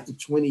 finally, after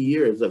 20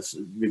 years of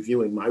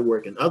reviewing my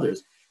work and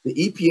others, the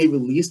EPA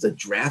released a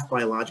draft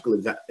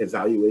biological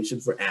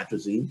evaluation for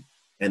atrazine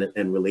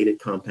and related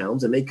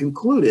compounds, and they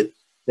concluded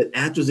that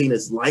atrazine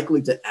is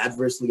likely to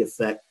adversely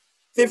affect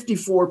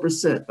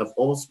 54% of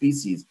all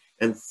species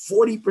and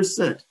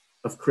 40%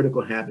 of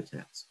critical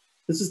habitats.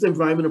 This is the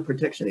Environmental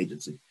Protection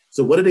Agency.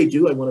 So what do they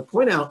do? I want to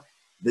point out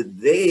that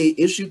they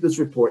issued this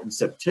report in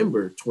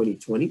September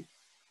 2020.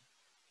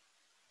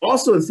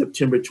 Also in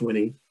September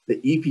 20, the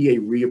EPA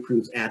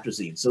reapproves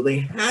atrazine. So they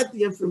had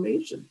the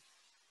information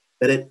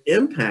that it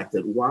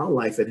impacted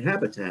wildlife and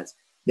habitats,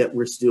 yet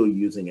we're still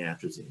using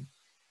atrazine.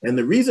 And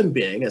the reason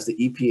being, as the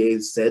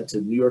EPA said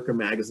to New Yorker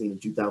magazine in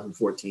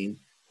 2014,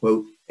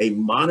 quote, a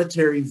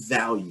monetary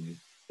value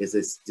is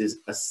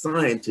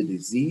assigned to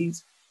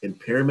disease,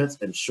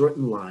 impairments, and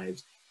shortened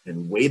lives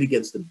and weighed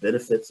against the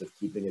benefits of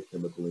keeping a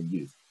chemical in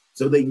use.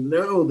 So they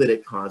know that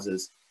it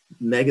causes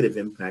negative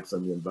impacts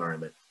on the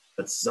environment,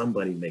 but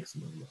somebody makes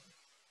money on it.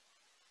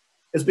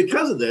 It's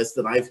because of this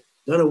that I've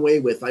done away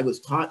with, I was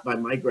taught by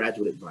my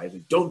graduate advisor,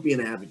 don't be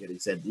an advocate. He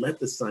said, let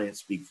the science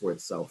speak for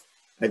itself.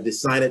 I've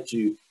decided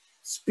to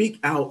speak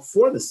out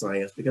for the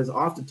science because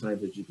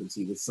oftentimes, as you can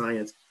see, the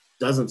science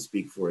doesn't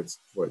speak for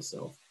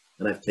itself.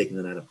 And I've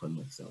taken that upon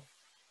myself.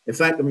 In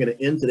fact, I'm going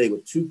to end today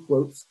with two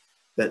quotes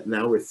that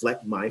now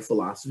reflect my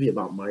philosophy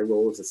about my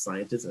role as a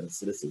scientist and a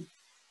citizen.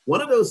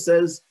 One of those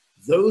says,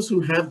 those who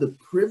have the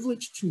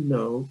privilege to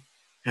know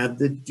have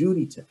the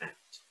duty to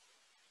act.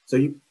 So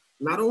you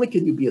not only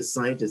can you be a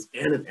scientist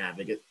and an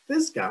advocate,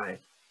 this guy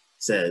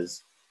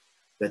says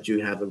that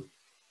you have a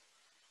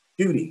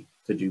duty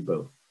to do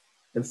both.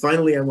 And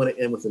finally, I want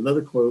to end with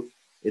another quote.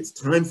 It's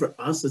time for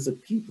us as a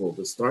people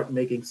to start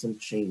making some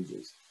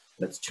changes.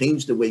 Let's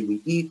change the way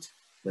we eat.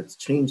 Let's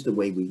change the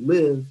way we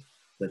live.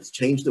 Let's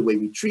change the way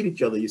we treat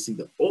each other. You see,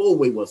 the old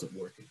way wasn't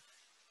working.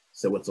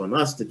 So it's on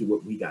us to do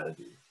what we got to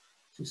do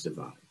to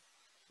survive.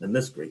 And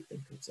this great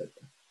thinker said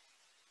that.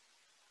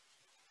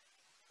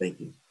 Thank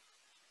you.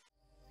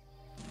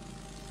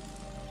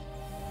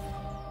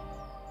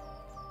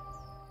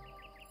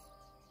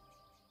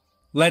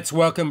 Let's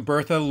welcome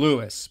Bertha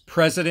Lewis,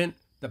 President,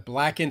 the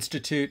Black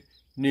Institute,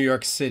 New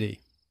York City.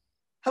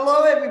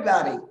 Hello,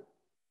 everybody.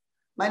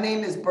 My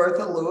name is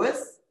Bertha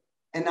Lewis,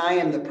 and I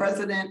am the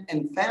president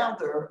and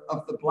founder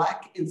of the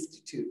Black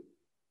Institute.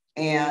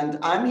 And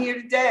I'm here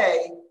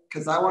today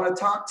because I want to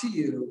talk to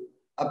you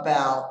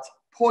about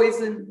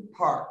poison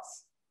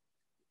parks,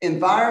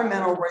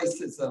 environmental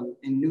racism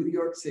in New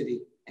York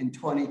City in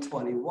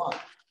 2021.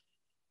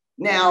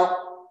 Now,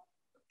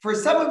 for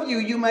some of you,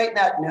 you might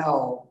not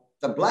know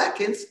the Black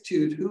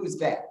Institute. Who's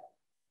that?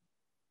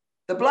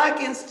 The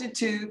Black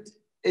Institute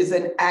is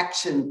an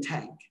action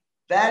tank.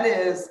 That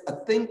is a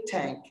think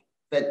tank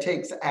that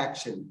takes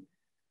action.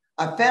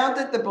 I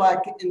founded the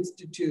Black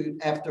Institute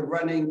after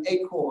running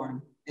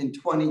Acorn in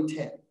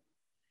 2010.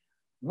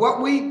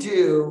 What we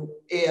do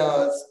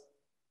is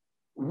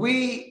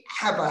we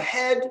have a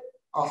head,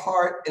 a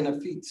heart, and a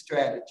feet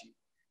strategy.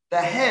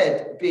 The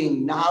head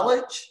being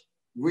knowledge,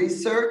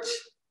 research,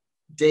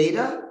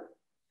 data,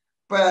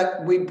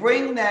 but we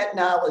bring that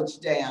knowledge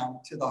down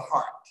to the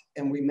heart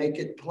and we make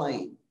it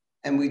plain,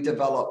 and we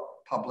develop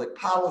public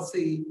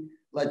policy,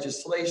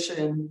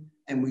 legislation,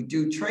 and we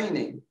do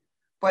training.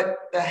 But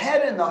the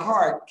head and the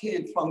heart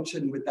can't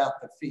function without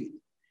the feet.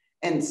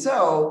 And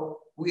so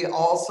we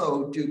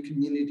also do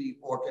community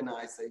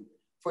organizing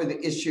for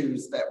the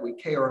issues that we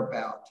care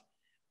about.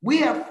 We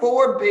have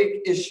 4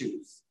 big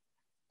issues: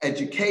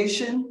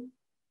 education,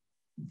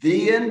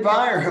 the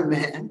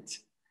environment,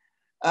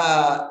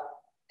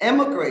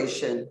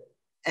 immigration,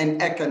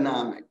 and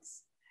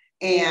economics.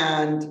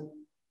 And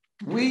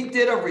we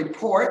did a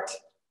report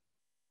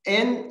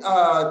in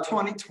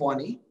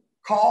 2020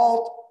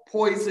 called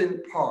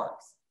Poison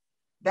Parks.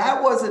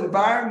 That was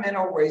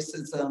environmental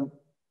racism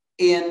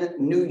in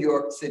New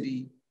York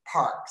City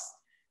parks.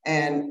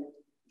 And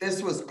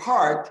this was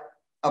part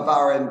of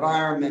our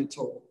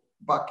environmental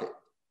bucket.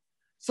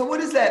 So what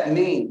does that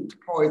mean,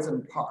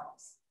 poison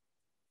parks?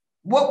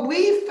 What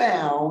we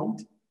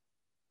found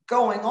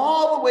going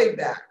all the way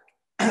back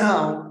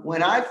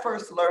when I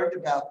first learned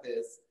about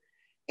this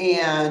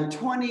in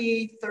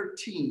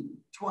 2013,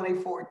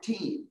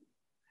 2014,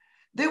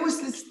 there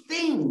was this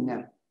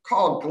thing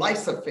called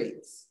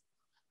glyphosates.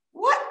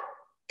 What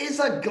is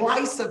a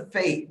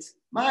glyphosate?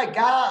 My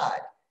God.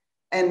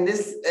 And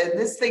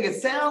this thing,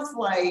 it sounds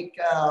like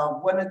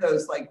one of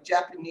those like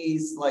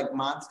Japanese like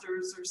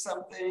monsters or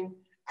something.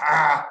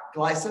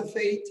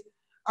 Glyphosate.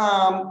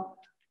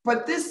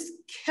 But this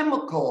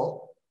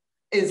chemical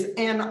is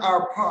in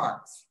our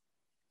parks.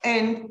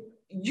 And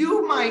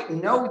you might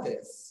know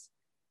this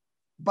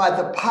by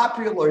the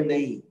popular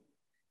name.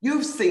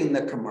 You've seen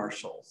the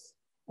commercials,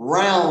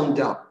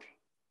 Roundup.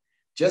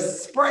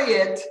 Just spray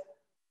it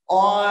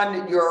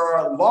on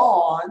your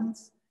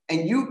lawns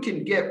and you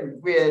can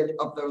get rid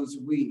of those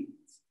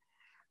weeds.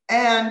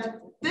 And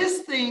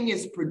this thing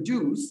is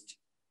produced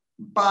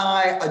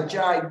by a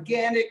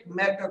gigantic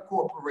mega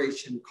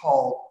corporation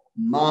called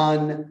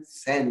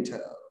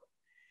Monsanto.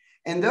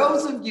 And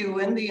those of you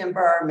in the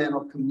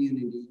environmental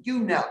community, you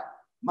know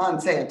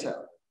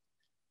Monsanto,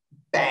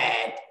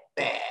 bad,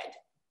 bad,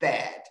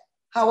 bad.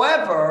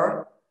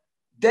 However,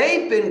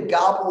 they've been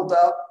gobbled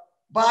up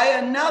by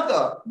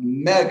another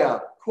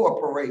mega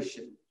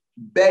corporation,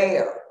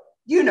 Bayer.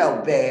 You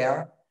know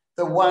Bayer,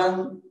 the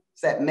ones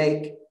that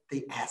make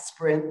the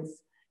aspirins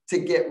to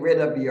get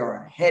rid of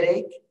your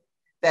headache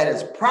that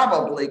is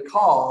probably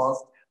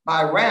caused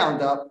by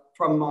Roundup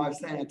from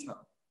Monsanto.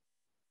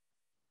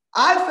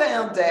 I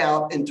found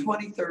out in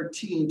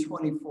 2013,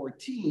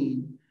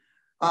 2014,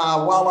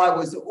 while I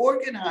was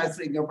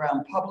organizing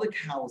around public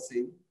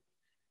housing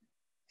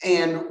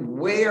and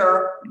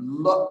where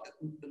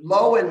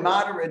low and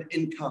moderate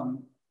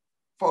income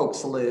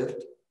folks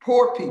lived,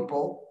 poor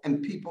people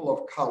and people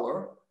of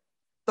color,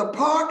 the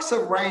parks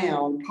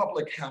around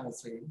public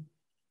housing,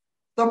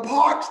 the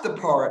parks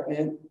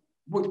department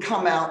would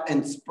come out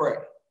and spray.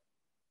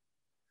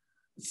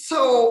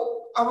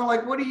 So I'm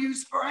like, what are you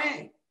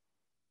spraying?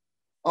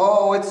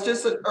 Oh, it's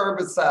just an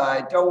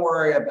herbicide, don't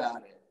worry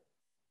about it.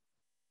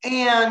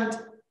 And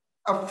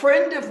a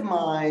friend of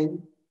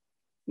mine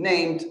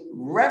named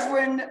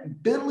Reverend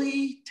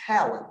Billy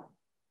Talon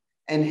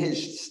and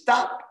his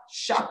Stop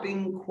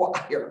Shopping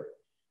Choir,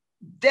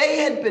 they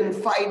had been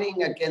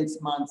fighting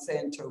against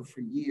Monsanto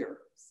for years.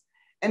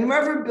 And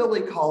Reverend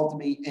Billy called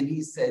me and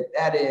he said,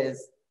 that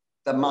is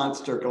the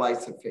monster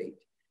glyphosate.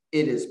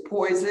 It is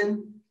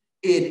poison,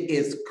 it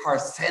is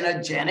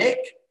carcinogenic,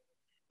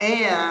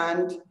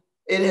 and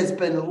it has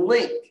been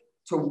linked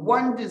to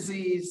one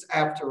disease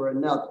after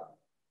another.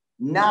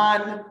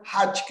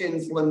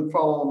 Non-Hodgkin's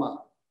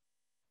lymphoma.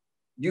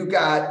 You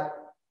got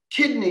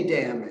kidney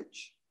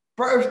damage,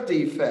 birth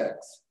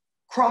defects,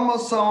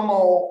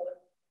 chromosomal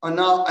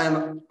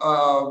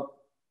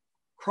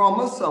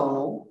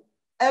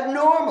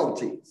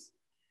abnormalities.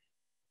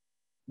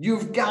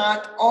 You've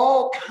got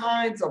all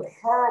kinds of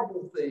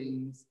horrible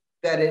things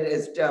that it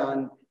has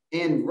done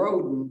in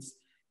rodents,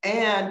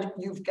 and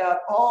you've got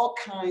all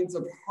kinds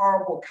of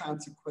horrible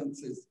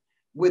consequences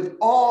with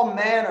all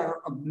manner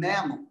of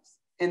mammals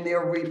in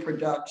their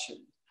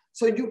reproduction.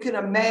 So you can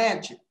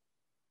imagine,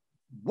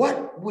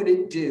 what would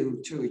it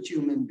do to a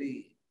human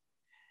being?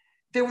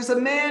 There was a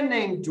man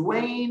named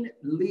Dwayne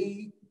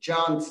Lee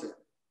Johnson.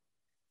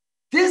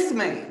 This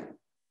man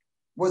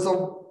was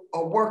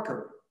a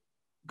worker,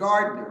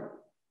 gardener.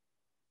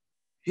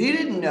 He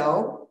didn't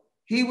know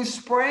he was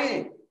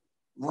spraying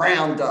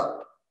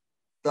Roundup,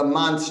 the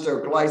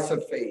monster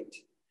glyphosate.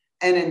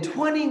 And in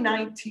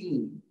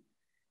 2019,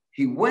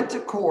 he went to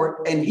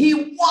court and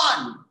he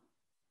won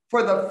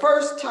for the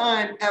first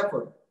time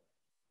ever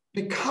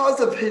because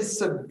of his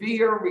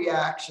severe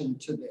reaction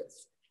to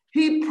this.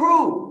 He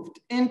proved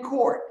in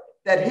court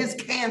that his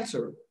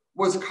cancer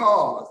was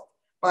caused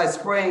by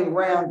spraying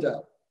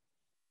Roundup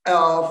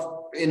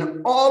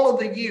in all of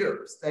the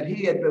years that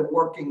he had been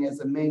working as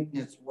a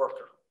maintenance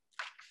worker.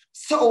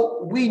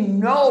 So we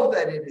know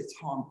that it is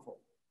harmful.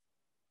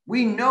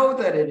 We know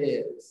that it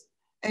is.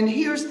 And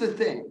here's the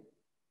thing.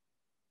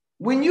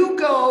 When you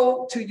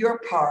go to your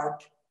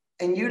park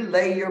and you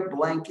lay your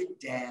blanket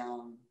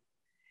down,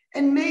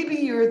 and maybe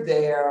you're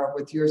there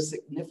with your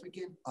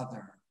significant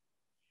other,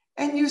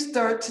 and you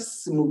start to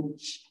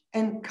smooch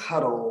and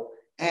cuddle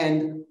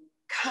and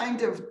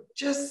kind of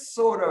just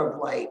sort of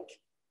like,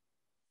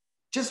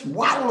 just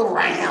waddle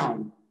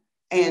around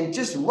and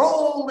just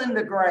roll in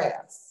the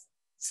grass.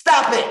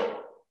 Stop it.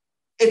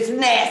 It's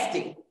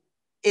nasty.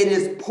 It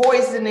is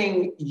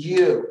poisoning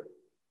you.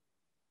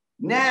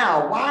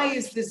 Now, why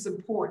is this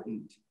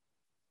important?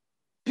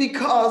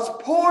 Because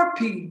poor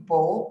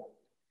people,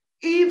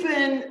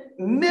 even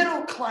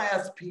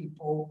middle-class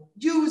people,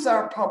 use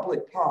our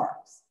public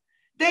parks.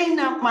 They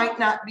might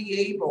not be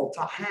able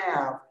to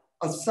have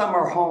a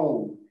summer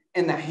home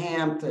in the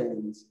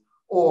Hamptons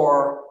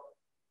or,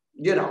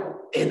 you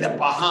know, in the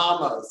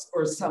Bahamas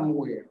or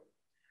somewhere.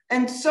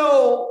 And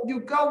so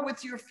you go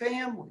with your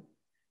family.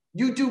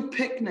 You do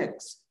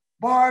picnics,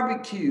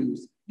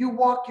 barbecues, you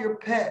walk your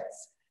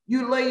pets,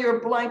 you lay your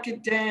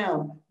blanket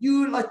down,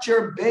 you let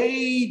your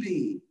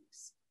babies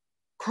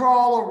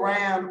crawl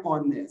around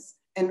on this.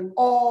 And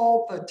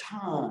all the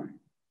time,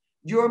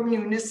 your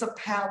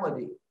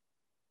municipality,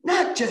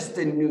 not just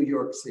in New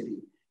York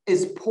City,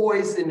 is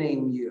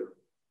poisoning you.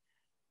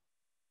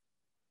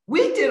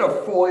 We did a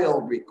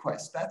FOIL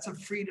request. That's a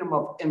Freedom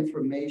of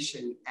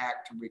Information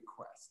Act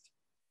request.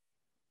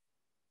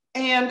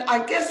 And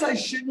I guess I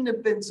shouldn't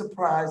have been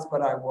surprised,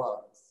 but I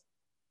was.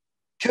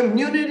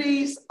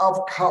 Communities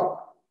of color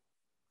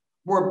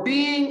were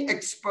being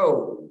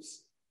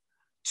exposed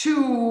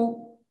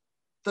to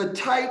the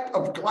type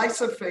of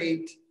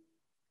glyphosate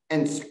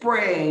and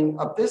spraying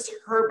of this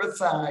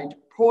herbicide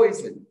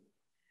poison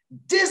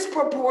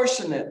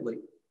disproportionately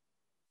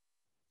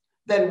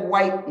than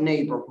white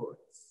neighborhoods.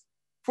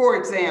 For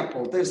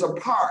example, there's a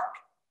park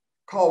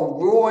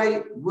called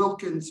Roy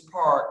Wilkins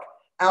Park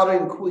out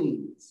in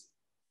Queens.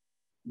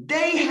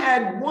 They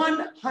had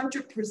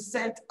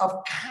 100%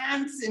 of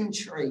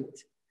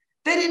concentrate.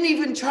 They didn't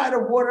even try to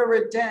water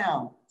it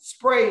down,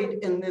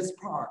 sprayed in this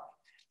park.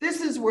 This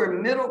is where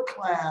middle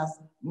class,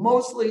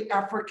 mostly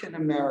African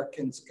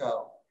Americans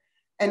go.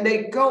 And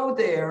they go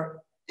there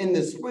in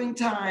the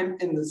springtime,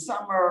 in the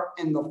summer,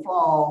 in the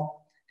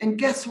fall. And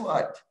guess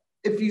what?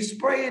 If you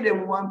spray it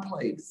in one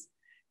place,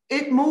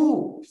 it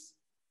moves.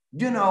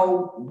 You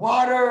know,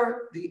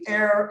 water, the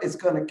air is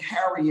going to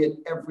carry it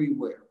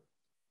everywhere.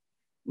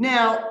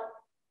 Now,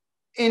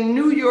 in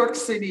New York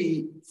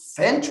City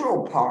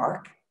Central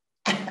Park,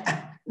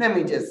 let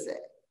me just say,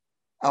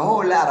 a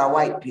whole lot of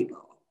white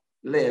people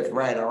live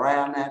right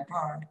around that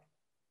park.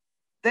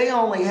 They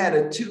only had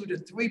a 2 to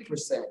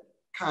 3%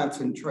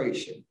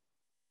 concentration.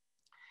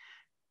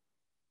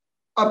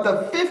 Of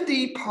the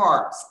 50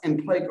 parks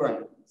and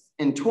playgrounds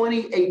in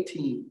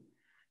 2018,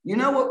 you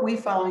know what we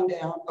find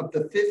out? Of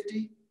the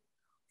 50,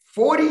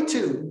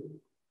 42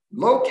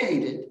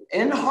 located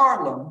in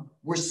Harlem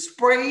were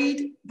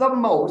sprayed the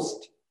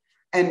most,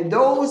 and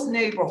those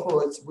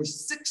neighborhoods were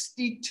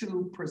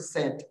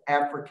 62%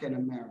 African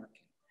American.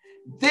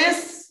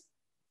 This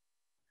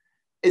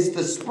is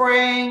the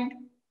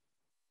spraying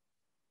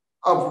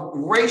of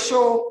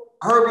racial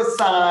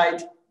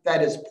herbicide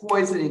that is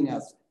poisoning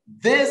us.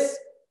 This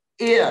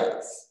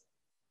is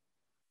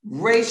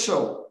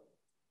racial,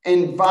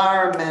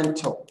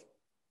 environmental,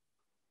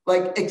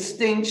 like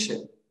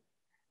extinction.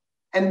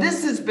 And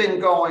this has been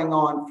going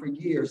on for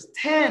years.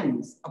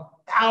 Tens of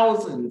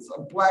thousands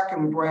of Black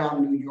and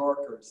brown New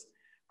Yorkers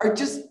are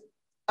just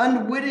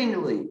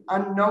unwittingly,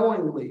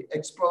 unknowingly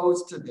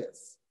exposed to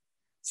this.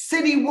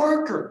 City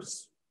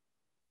workers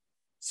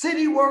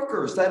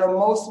that are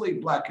mostly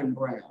Black and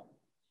brown.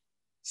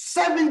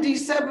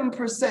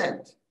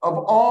 77% of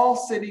all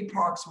city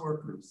parks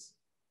workers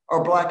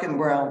are Black and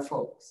brown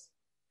folks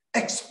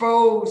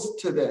exposed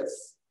to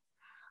this.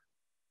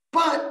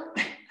 But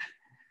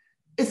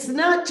it's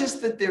not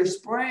just that they're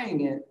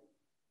spraying it.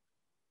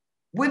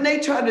 When they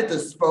try to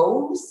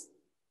dispose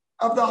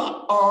of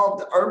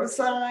the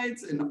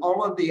herbicides and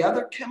all of the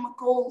other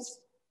chemicals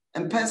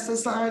and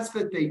pesticides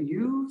that they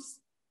use,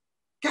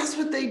 guess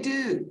what they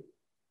do?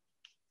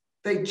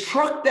 They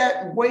truck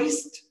that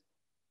waste,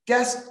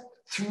 guess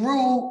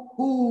through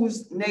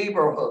whose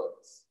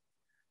neighborhoods?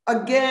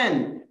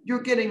 Again,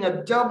 you're getting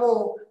a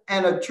double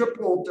and a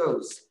triple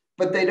dose,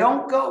 but they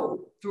don't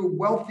go through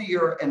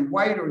wealthier and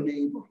whiter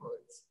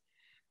neighborhoods.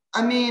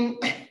 I mean,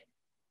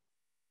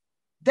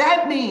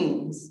 that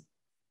means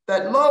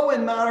that low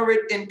and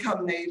moderate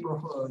income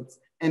neighborhoods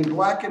and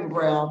Black and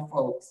brown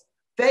folks,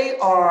 they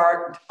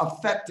are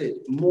affected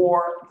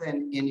more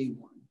than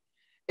anyone.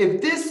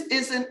 If this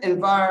isn't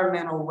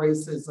environmental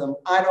racism,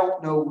 I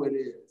don't know what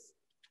is.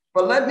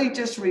 But let me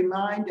just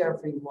remind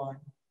everyone,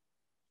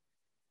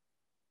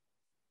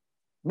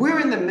 we're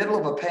in the middle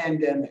of a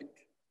pandemic.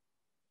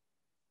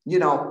 You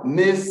know,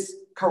 Miss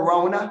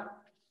Corona,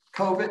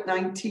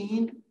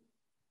 COVID-19.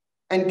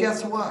 And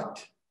guess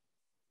what?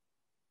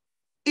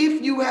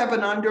 If you have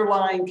an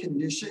underlying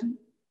condition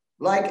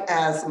like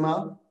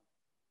asthma,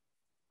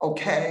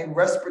 okay,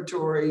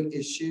 respiratory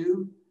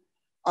issue,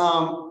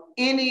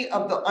 any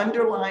of the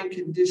underlying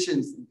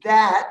conditions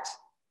that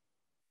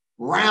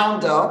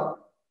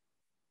Roundup,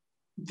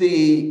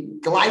 the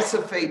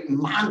glyphosate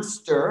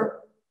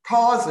monster,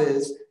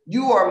 causes,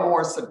 you are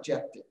more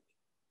subjected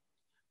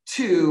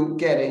to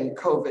getting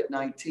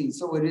COVID-19.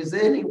 So it is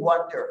any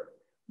wonder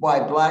why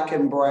Black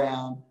and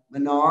brown,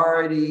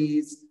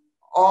 minorities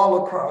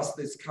all across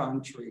this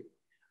country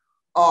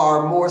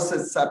are more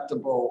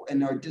susceptible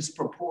and are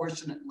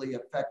disproportionately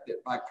affected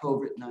by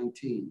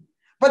COVID-19.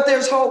 But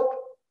there's hope.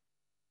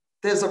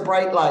 There's a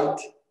bright light.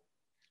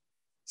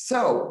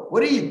 So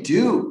what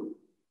do?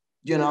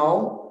 You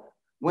know,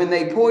 when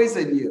they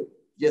poison you,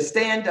 you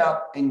stand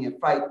up and you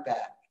fight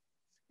back.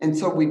 And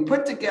so we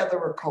put together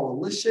a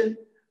coalition,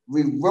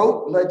 we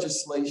wrote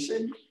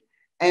legislation,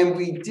 and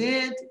we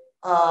did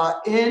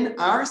in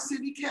our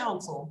city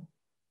council,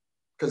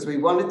 because we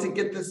wanted to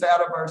get this out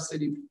of our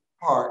city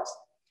parks,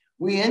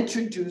 we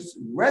introduced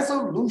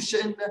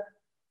Resolution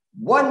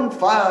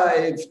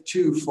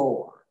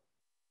 1524.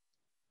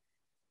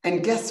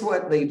 And guess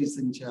what, ladies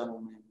and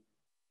gentlemen?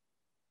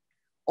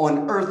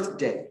 On Earth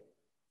Day,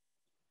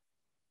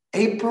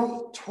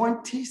 April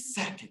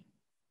 22nd,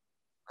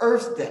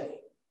 Earth Day,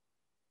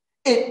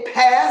 it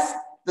passed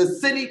the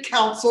city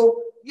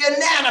council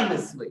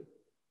unanimously,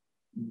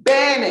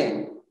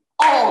 banning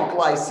all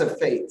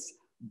glyphosates,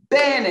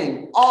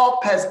 banning all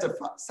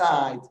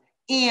pesticides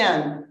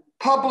in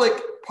public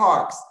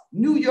parks,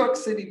 New York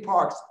City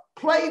parks,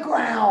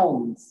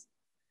 playgrounds,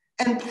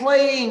 and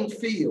playing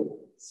fields.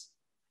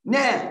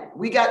 Now,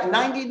 we got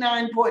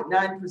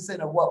 99.9%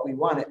 of what we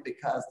wanted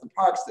because the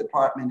Parks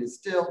Department is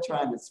still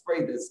trying to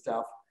spray this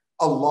stuff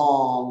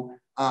along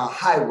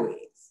highways.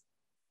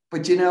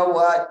 But you know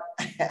what?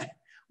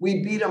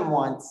 We beat them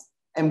once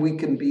and we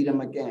can beat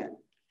them again.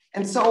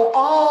 And so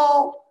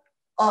all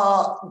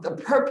the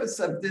purpose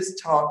of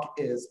this talk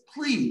is,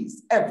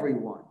 please,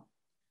 everyone,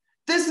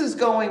 this is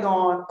going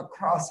on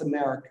across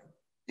America.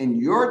 In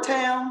your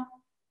town,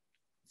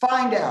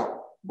 find out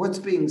what's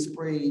being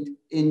sprayed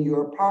in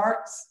your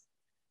parks.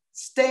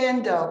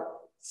 Stand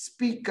up,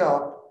 speak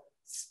up,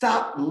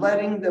 stop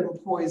letting them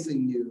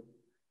poison you.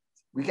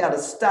 We got to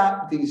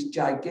stop these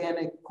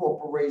gigantic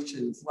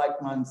corporations like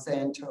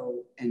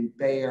Monsanto and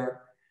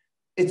Bayer.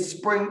 It's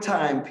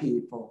springtime,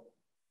 people.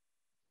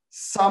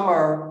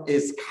 Summer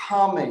is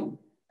coming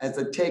as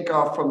a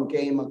takeoff from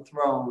Game of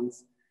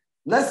Thrones.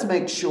 Let's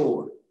make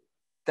sure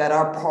that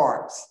our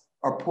parks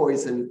are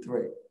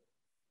poison-free.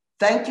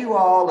 Thank you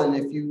all, and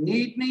if you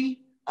need me,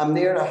 I'm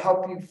there to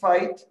help you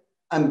fight.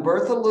 I'm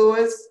Bertha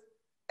Lewis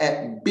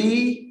at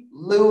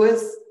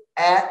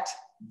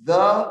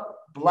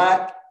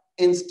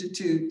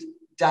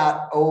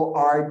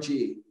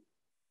blewis@theblackinstitute.org.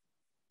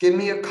 Give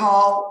me a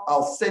call.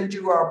 I'll send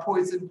you our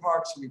Poison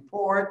Parks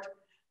report.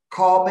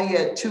 Call me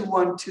at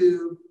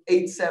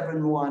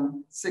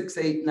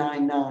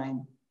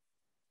 212-871-6899.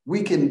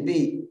 We can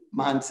beat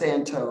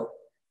Monsanto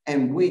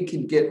and we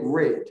can get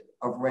rid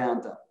of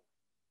Roundup.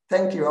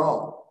 Thank you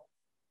all.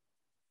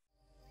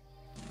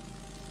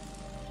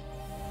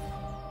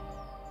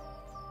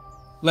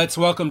 Let's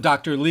welcome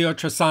Dr. Leo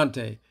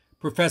Transande,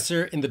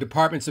 professor in the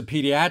Departments of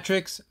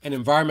Pediatrics and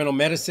Environmental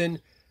Medicine,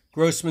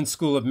 Grossman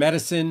School of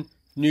Medicine,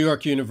 New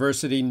York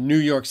University, New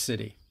York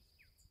City.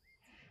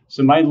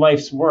 So my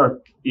life's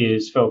work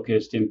is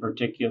focused in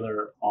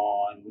particular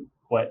on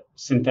what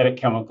synthetic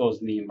chemicals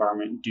in the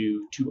environment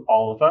do to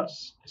all of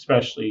us,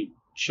 especially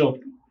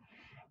children.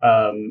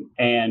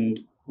 And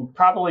we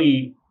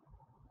probably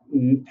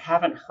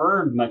haven't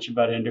heard much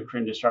about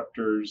endocrine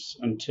disruptors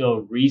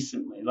until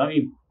recently. Let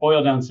me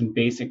boil down some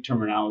basic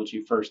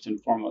terminology first and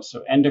foremost.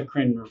 So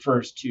endocrine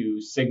refers to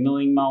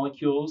signaling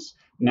molecules,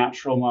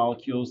 natural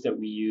molecules that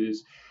we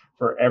use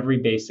for every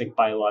basic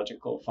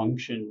biological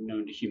function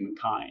known to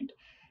humankind,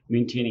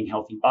 maintaining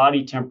healthy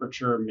body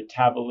temperature,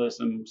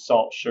 metabolism,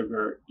 salt,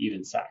 sugar,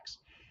 even sex.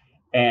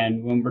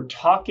 And when we're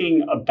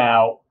talking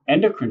about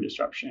endocrine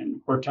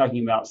disruption, we're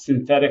talking about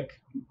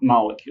synthetic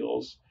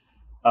molecules,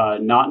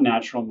 not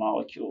natural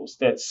molecules,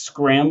 that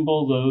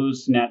scramble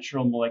those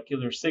natural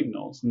molecular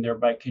signals and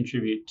thereby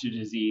contribute to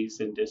disease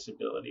and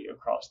disability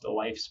across the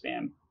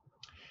lifespan.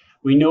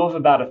 We know of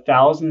about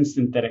 1,000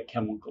 synthetic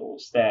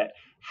chemicals that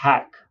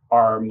hack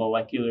our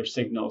molecular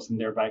signals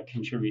and thereby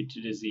contribute to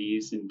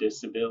disease and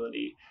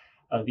disability.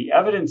 The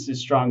evidence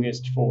is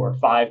strongest for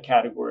 5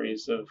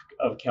 categories of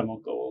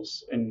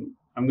chemicals, and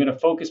I'm going to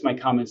focus my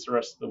comments the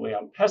rest of the way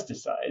on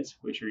pesticides,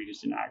 which are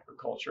used in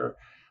agriculture,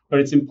 but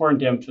it's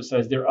important to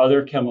emphasize there are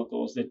other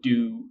chemicals that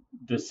do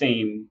the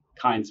same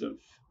kinds of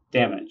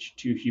damage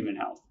to human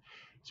health.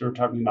 So we're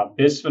talking about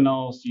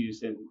bisphenols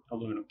used in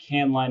aluminum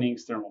can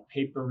linings, thermal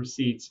paper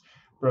receipts,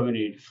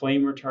 brominated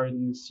flame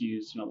retardants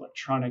used in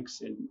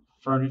electronics and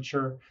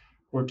furniture.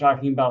 We're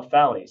talking about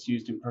phthalates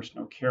used in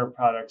personal care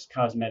products,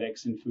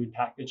 cosmetics, and food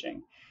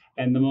packaging.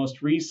 And the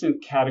most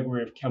recent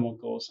category of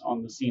chemicals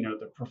on the scene are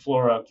the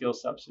perfluoroalkyl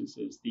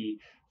substances, the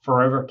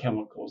forever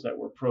chemicals that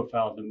were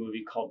profiled in the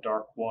movie called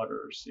Dark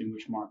Waters, in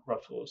which Mark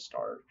Ruffalo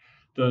starred.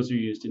 Those are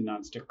used in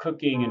nonstick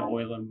cooking and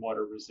oil and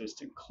water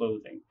resistant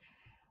clothing.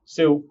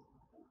 So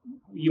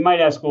you might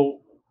ask,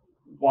 well,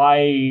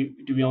 why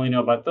do we only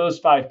know about those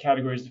 5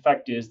 categories? The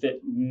fact is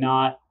that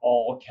not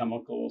all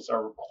chemicals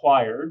are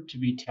required to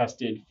be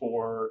tested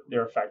for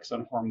their effects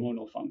on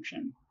hormonal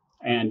function.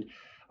 And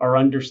our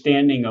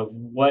understanding of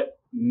what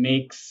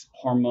makes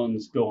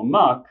hormones go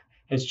amok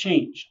has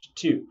changed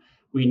too.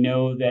 We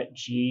know that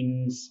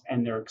genes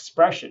and their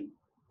expression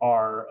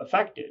are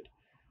affected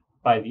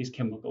by these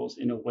chemicals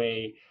in a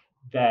way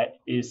that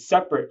is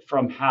separate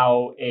from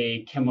how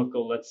a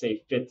chemical, let's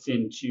say, fits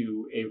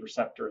into a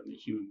receptor in the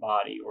human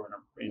body or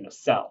in a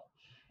cell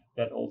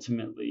that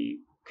ultimately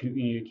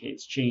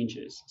communicates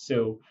changes.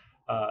 So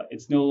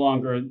it's no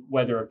longer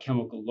whether a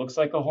chemical looks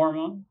like a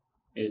hormone,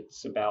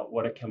 it's about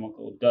what a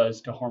chemical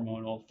does to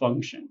hormonal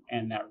function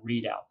and that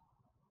readout.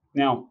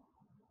 Now,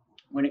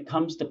 when it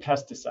comes to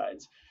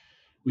pesticides,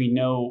 we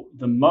know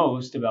the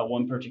most about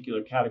one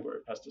particular category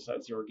of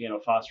pesticides, the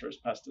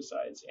organophosphorus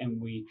pesticides, and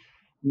we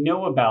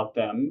know about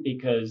them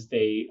because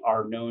they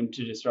are known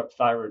to disrupt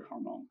thyroid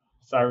hormone.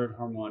 Thyroid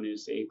hormone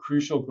is a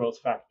crucial growth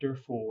factor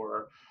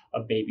for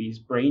a baby's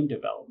brain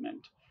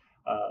development.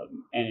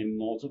 And in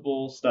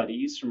multiple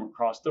studies from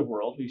across the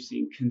world, we've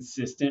seen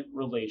consistent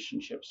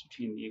relationships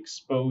between the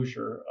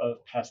exposure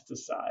of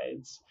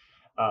pesticides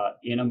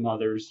in a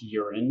mother's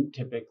urine,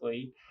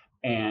 typically,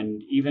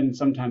 and even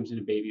sometimes in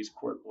a baby's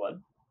cord blood,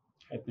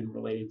 have been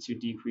related to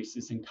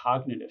decreases in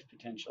cognitive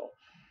potential.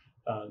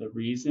 The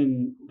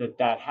reason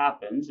that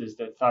happens is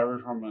that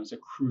thyroid hormone is a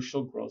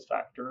crucial growth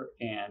factor,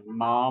 and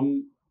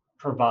mom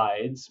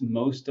provides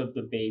most of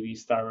the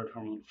baby's thyroid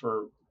hormone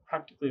for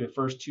practically the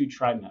first 2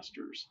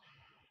 trimesters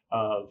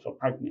of a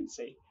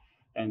pregnancy.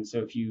 And so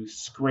if you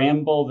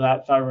scramble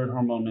that thyroid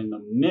hormone in the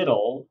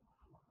middle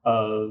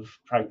of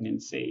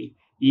pregnancy,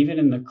 even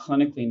in the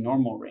clinically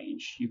normal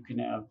range, you can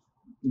have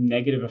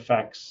negative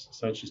effects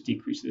such as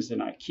decreases in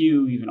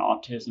IQ, even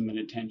autism and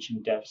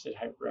attention deficit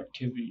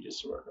hyperactivity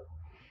disorder.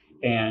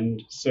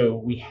 And so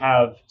we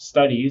have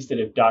studies that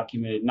have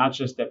documented not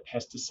just that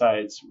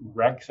pesticides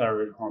wreck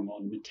thyroid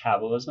hormone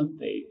metabolism,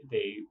 they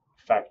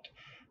affect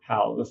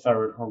how the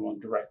thyroid hormone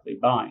directly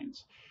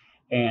binds.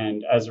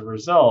 And as a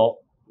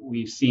result,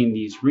 we've seen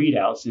these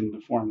readouts in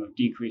the form of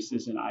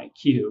decreases in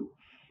IQ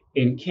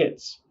in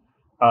kids.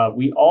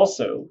 We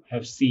also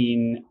have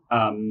seen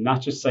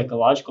not just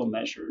psychological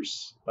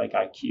measures like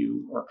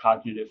IQ or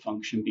cognitive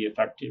function be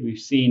affected. We've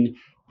seen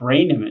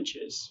brain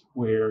images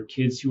where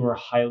kids who are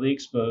highly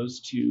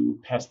exposed to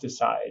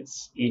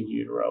pesticides in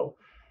utero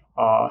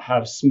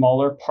have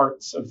smaller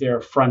parts of their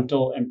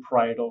frontal and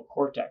parietal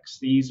cortex.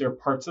 These are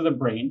parts of the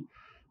brain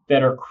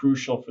that are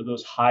crucial for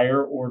those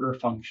higher order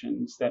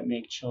functions that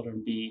make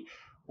children be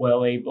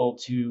well able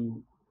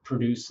to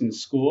produce in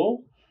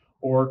school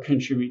or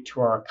contribute to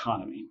our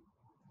economy.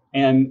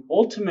 And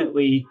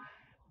ultimately,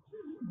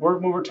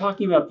 when we're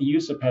talking about the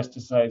use of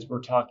pesticides,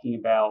 we're talking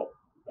about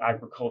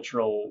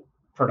agricultural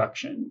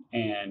production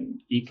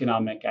and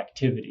economic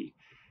activity.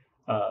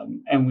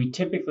 And we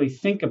typically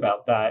think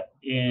about that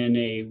in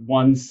a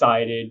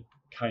one-sided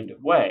kind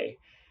of way.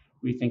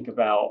 We think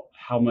about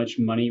how much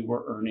money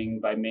we're earning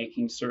by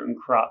making certain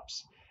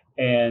crops,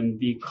 and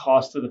the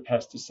cost of the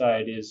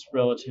pesticide is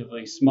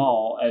relatively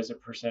small as a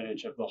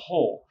percentage of the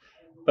whole.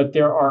 But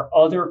there are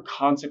other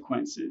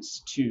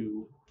consequences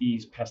to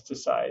these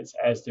pesticides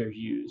as they're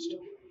used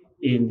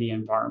in the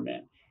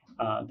environment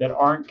that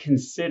aren't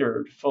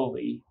considered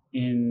fully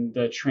in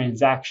the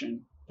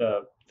transaction,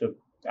 the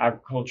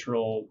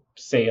agricultural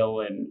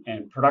sale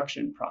and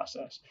production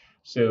process.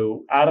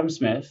 So Adam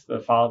Smith, the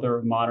father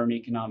of modern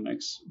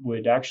economics,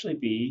 would actually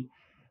be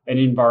an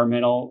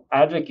environmental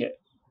advocate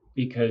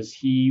because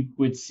he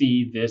would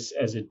see this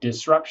as a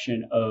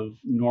disruption of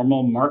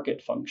normal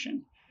market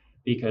function,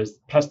 because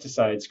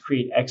pesticides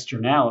create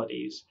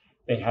externalities.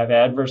 They have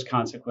adverse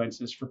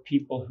consequences for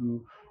people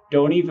who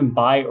don't even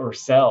buy or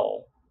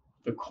sell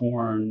the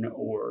corn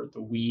or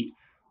the wheat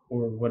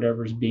or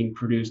whatever's being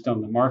produced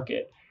on the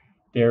market.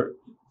 They're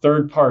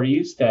third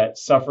parties that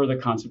suffer the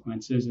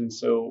consequences. And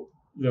so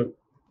the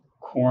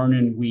corn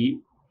and wheat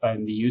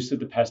and the use of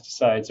the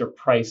pesticides are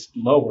priced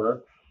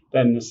lower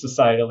than the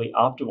societally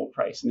optimal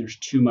price. And there's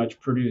too much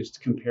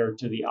produced compared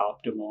to the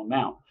optimal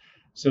amount.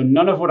 So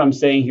none of what I'm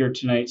saying here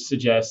tonight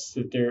suggests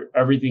that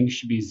everything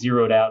should be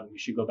zeroed out and we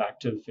should go back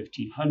to the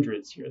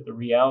 1500s here. The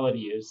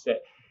reality is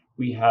that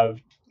we have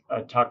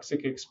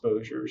toxic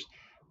exposures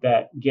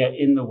that get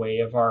in the way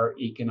of our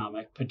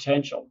economic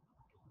potential.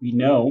 We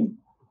know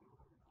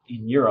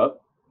in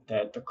Europe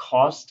that the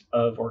cost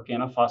of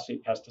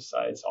organophosphate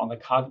pesticides on the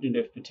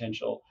cognitive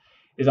potential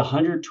is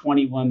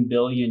 121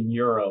 billion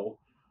euro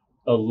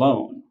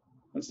alone.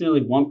 That's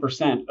nearly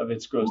 1% of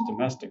its gross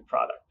domestic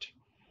product.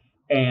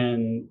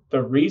 And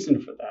the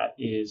reason for that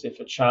is if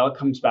a child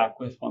comes back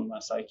with one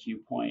less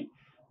IQ point,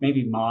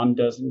 maybe mom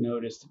doesn't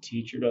notice, the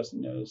teacher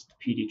doesn't notice,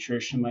 the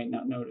pediatrician might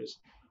not notice.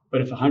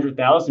 But if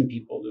 100,000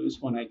 people lose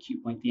one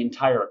IQ point, the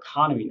entire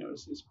economy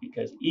notices,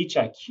 because each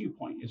IQ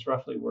point is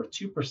roughly worth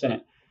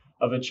 2%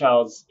 of a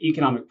child's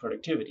economic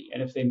productivity.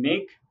 And if they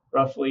make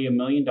roughly $1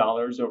 million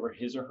over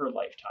his or her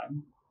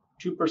lifetime,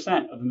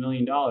 2% of $1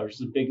 million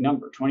is a big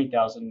number,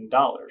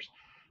 $20,000.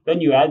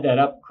 Then you add that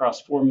up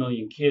across 4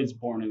 million kids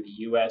born in the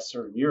US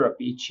or in Europe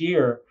each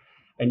year,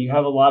 and you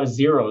have a lot of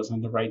zeros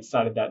on the right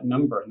side of that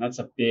number, and that's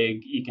a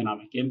big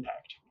economic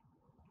impact.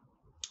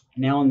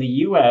 Now in the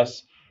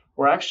US,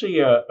 we're actually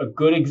a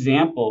good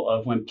example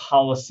of when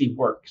policy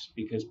works,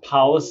 because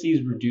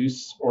policies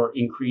reduce or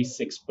increase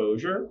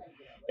exposure.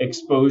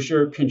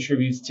 Exposure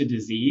contributes to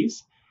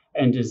disease,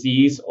 and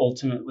disease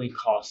ultimately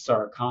costs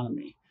our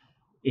economy.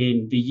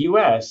 In the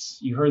US,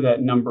 you heard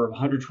that number of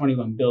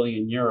 121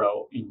 billion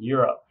euro in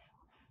Europe.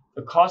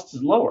 The cost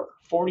is lower,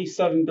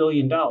 $47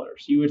 billion.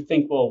 You would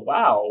think, well,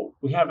 wow,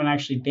 we haven't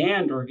actually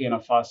banned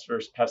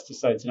organophosphorus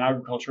pesticides in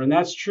agriculture, and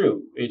that's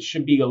true. It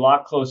should be a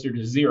lot closer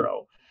to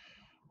zero.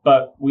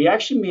 But we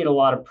actually made a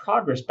lot of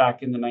progress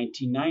back in the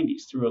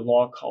 1990s through a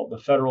law called the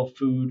Federal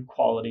Food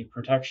Quality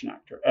Protection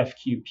Act, or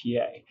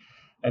FQPA.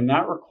 And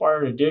that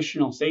required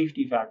additional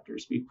safety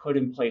factors be put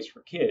in place for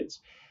kids.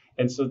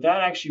 And so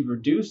that actually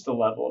reduced the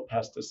level of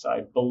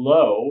pesticide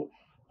below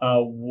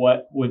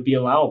what would be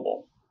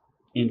allowable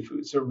in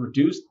food. So it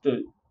reduced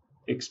the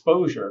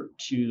exposure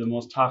to the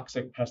most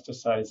toxic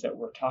pesticides that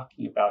we're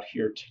talking about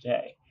here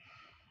today.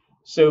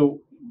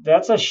 So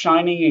that's a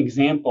shining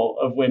example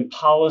of when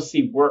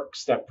policy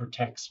works that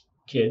protects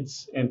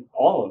kids and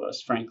all of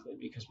us, frankly,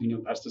 because we know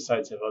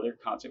pesticides have other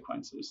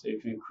consequences.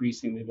 They've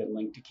increasingly been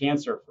linked to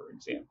cancer, for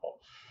example,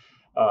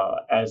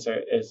 as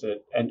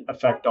an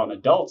effect on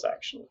adults,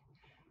 actually.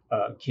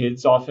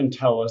 Kids often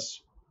tell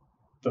us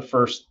the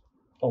first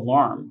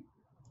alarm,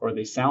 or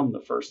they sound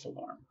the first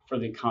alarm for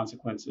the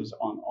consequences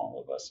on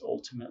all of us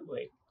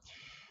ultimately.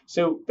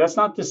 So that's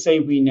not to say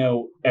we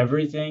know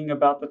everything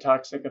about the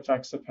toxic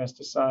effects of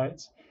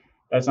pesticides.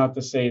 That's not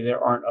to say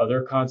there aren't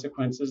other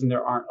consequences and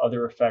there aren't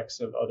other effects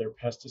of other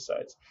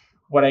pesticides.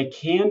 What I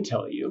can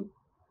tell you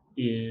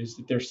is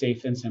that there's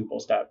safe and simple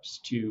steps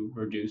to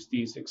reduce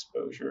these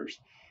exposures.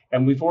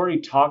 And we've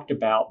already talked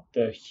about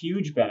the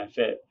huge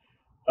benefit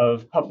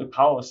of public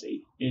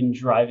policy in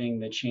driving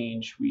the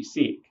change we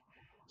seek.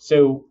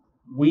 So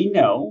we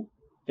know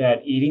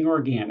that eating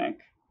organic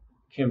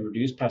can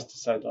reduce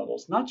pesticide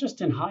levels, not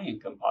just in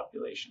high-income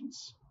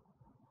populations,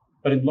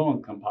 but in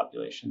low-income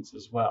populations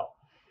as well.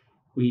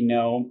 We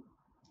know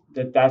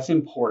that that's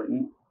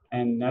important,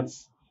 and that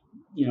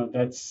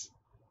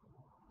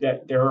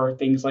there are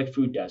things like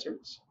food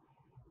deserts,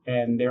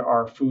 and there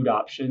are food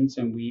options,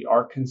 and we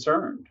are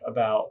concerned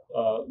about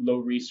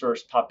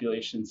low-resource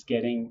populations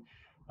getting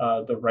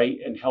the right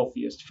and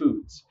healthiest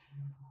foods.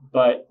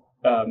 But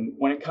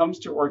when it comes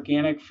to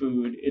organic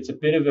food, it's a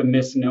bit of a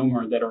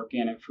misnomer that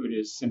organic food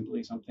is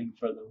simply something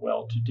for the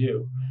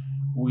well-to-do.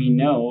 We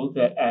know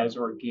that as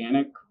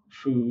organic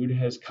food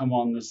has come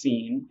on the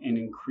scene in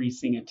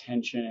increasing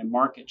attention and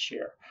market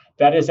share.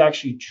 That has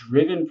actually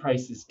driven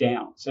prices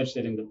down, such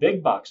that in the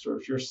big box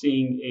stores, you're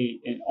seeing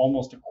an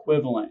almost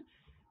equivalent,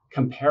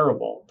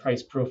 comparable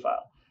price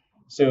profile.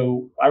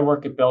 So I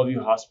work at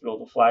Bellevue Hospital,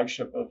 the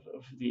flagship of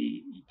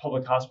the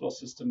public hospital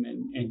system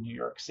in New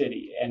York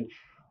City. And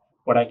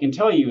what I can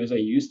tell you is I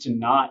used to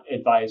not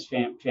advise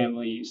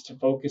families to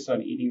focus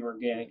on eating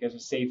organic as a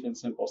safe and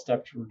simple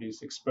step to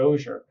reduce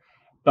exposure.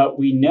 But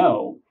we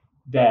know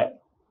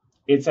that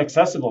it's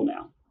accessible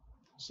now,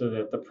 so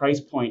that the price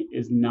point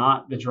is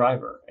not the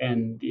driver.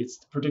 And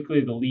it's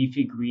particularly the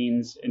leafy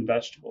greens and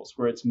vegetables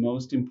where it's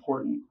most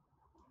important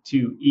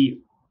to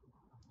eat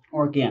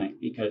organic,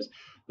 because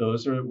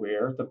those are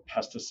where the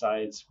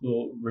pesticides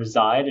will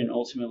reside and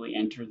ultimately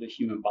enter the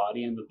human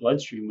body and the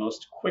bloodstream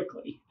most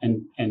quickly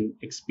and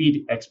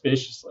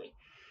expeditiously.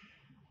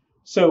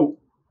 So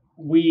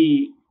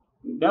we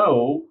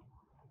know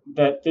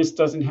that this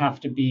doesn't have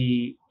to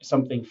be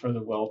something for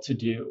the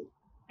well-to-do.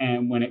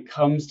 And when it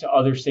comes to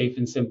other safe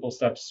and simple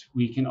steps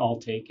we can all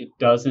take, it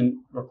doesn't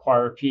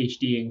require a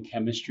PhD in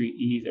chemistry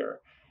either.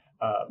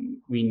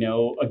 We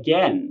know,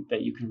 again,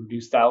 that you can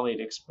reduce phthalate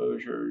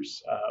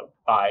exposures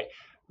by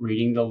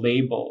reading the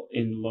label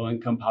in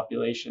low-income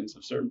populations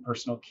of certain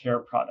personal care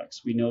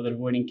products. We know that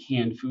avoiding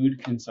canned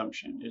food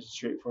consumption is a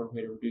straightforward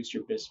way to reduce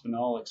your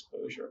bisphenol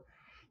exposure.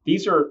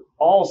 These are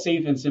all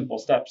safe and simple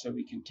steps that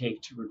we can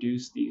take to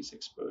reduce these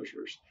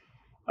exposures.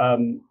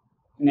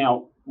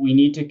 Now, we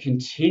need to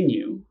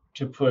continue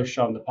to push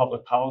on the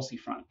public policy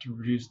front to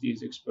reduce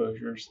these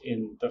exposures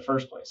in the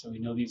first place. And we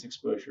know these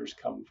exposures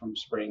come from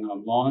spraying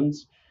on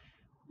lawns,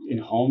 in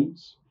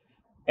homes,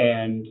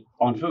 and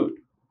on food,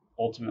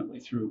 ultimately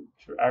through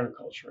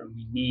agriculture. And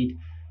we need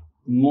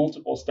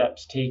multiple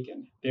steps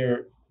taken.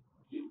 There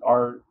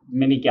are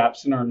many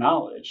gaps in our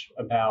knowledge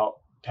about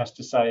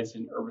pesticides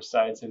and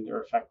herbicides and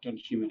their effect on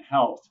human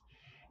health.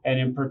 And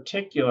in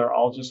particular,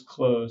 I'll just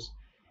close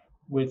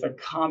with a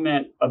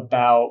comment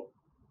about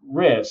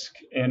risk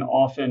and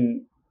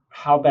often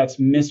how that's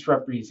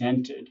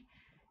misrepresented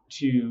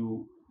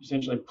to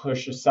essentially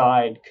push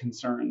aside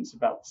concerns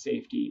about the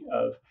safety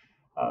of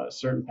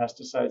certain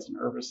pesticides and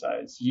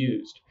herbicides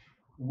used.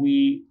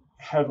 We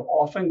have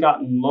often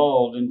gotten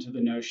lulled into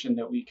the notion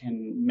that we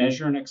can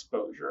measure an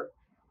exposure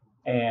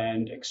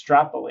and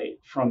extrapolate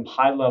from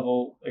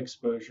high-level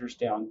exposures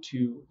down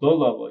to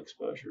low-level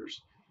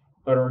exposures.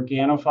 But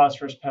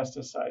organophosphorus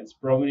pesticides,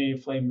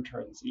 brominated flame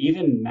retardants,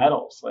 even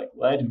metals like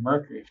lead and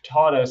mercury have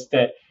taught us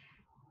that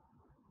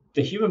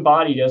the human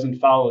body doesn't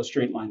follow a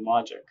straight line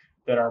logic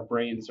that our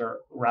brains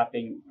are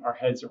wrapping our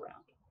heads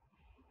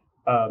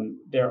around.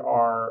 There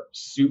are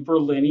super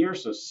linear,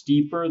 so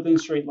steeper than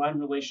straight line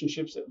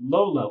relationships at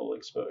low level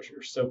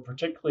exposures. So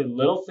particularly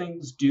little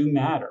things do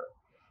matter.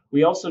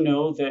 We also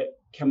know that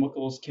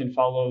chemicals can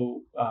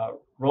follow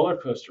roller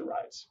coaster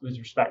rides with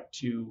respect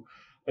to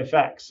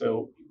effects.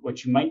 So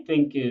what you might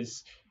think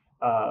is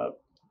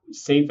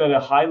safe at a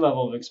high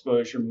level of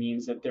exposure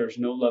means that there's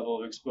no level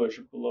of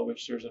exposure below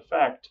which there's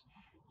effect.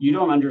 You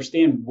don't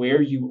understand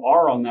where you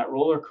are on that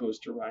roller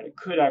coaster ride. It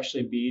could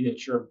actually be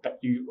that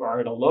you are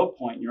at a low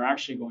point and you're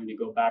actually going to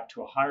go back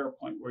to a higher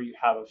point where you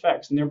have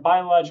effects. And they're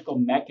biological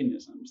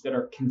mechanisms that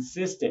are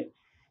consistent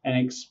and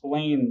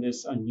explain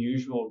this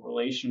unusual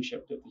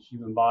relationship that the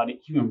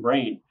human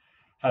brain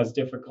has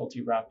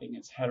difficulty wrapping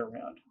its head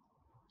around.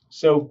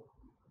 So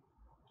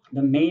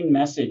the main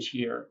message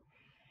here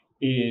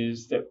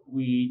is that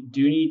we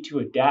do need to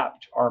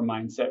adapt our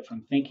mindset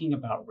from thinking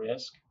about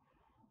risk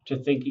to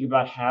thinking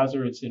about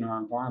hazards in our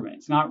environment.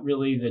 It's not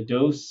really the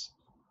dose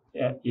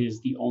that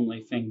is the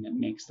only thing that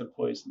makes the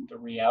poison. The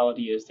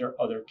reality is there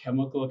are other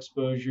chemical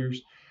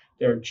exposures,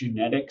 there are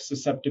genetic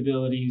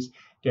susceptibilities,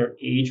 there are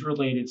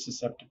age-related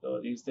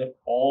susceptibilities that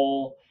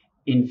all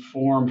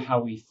inform how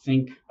we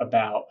think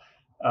about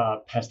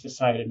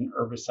pesticide and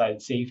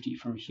herbicide safety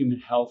from a human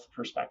health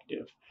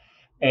perspective.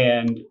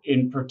 And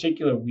in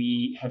particular,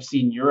 we have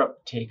seen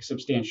Europe take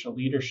substantial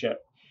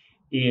leadership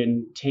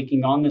in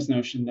taking on this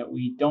notion that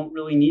we don't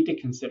really need to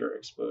consider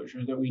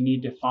exposure, that we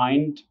need to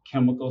find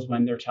chemicals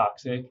when they're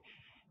toxic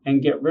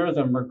and get rid of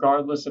them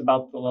regardless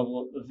about the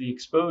level of the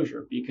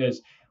exposure,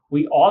 because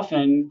we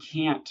often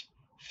can't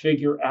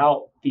figure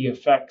out the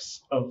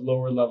effects of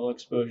lower level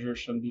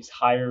exposures from these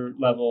higher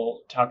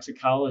level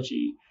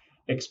toxicology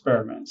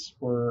experiments.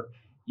 We're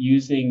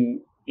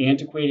using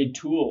antiquated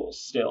tools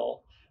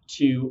still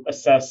to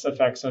assess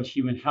effects on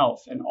human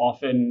health, and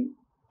often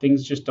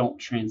things just don't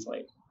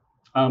translate.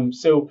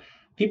 So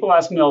people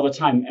ask me all the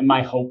time, am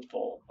I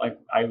hopeful? Like,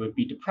 I would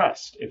be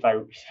depressed if I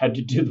had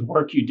to do the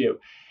work you do.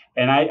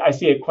 And I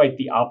see it quite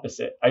the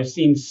opposite. I've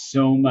seen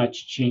so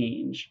much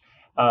change,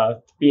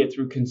 be it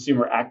through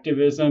consumer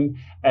activism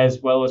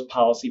as well as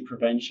policy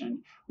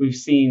prevention. We've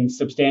seen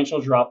substantial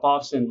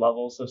drop-offs in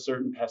levels of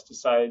certain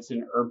pesticides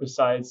and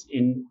herbicides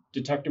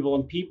detectable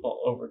in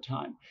people over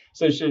time.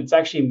 So it's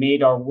actually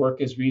made our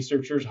work as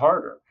researchers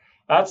harder.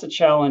 That's a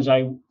challenge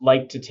I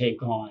like to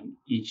take on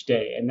each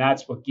day. And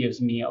that's what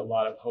gives me a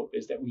lot of hope,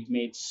 is that we've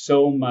made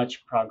so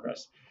much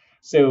progress.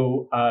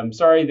 So I'm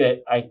sorry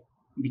that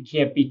we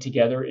can't be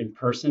together in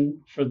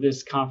person for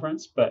this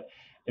conference, but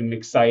I'm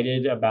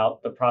excited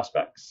about the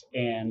prospects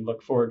and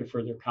look forward to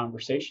further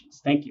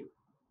conversations. Thank you.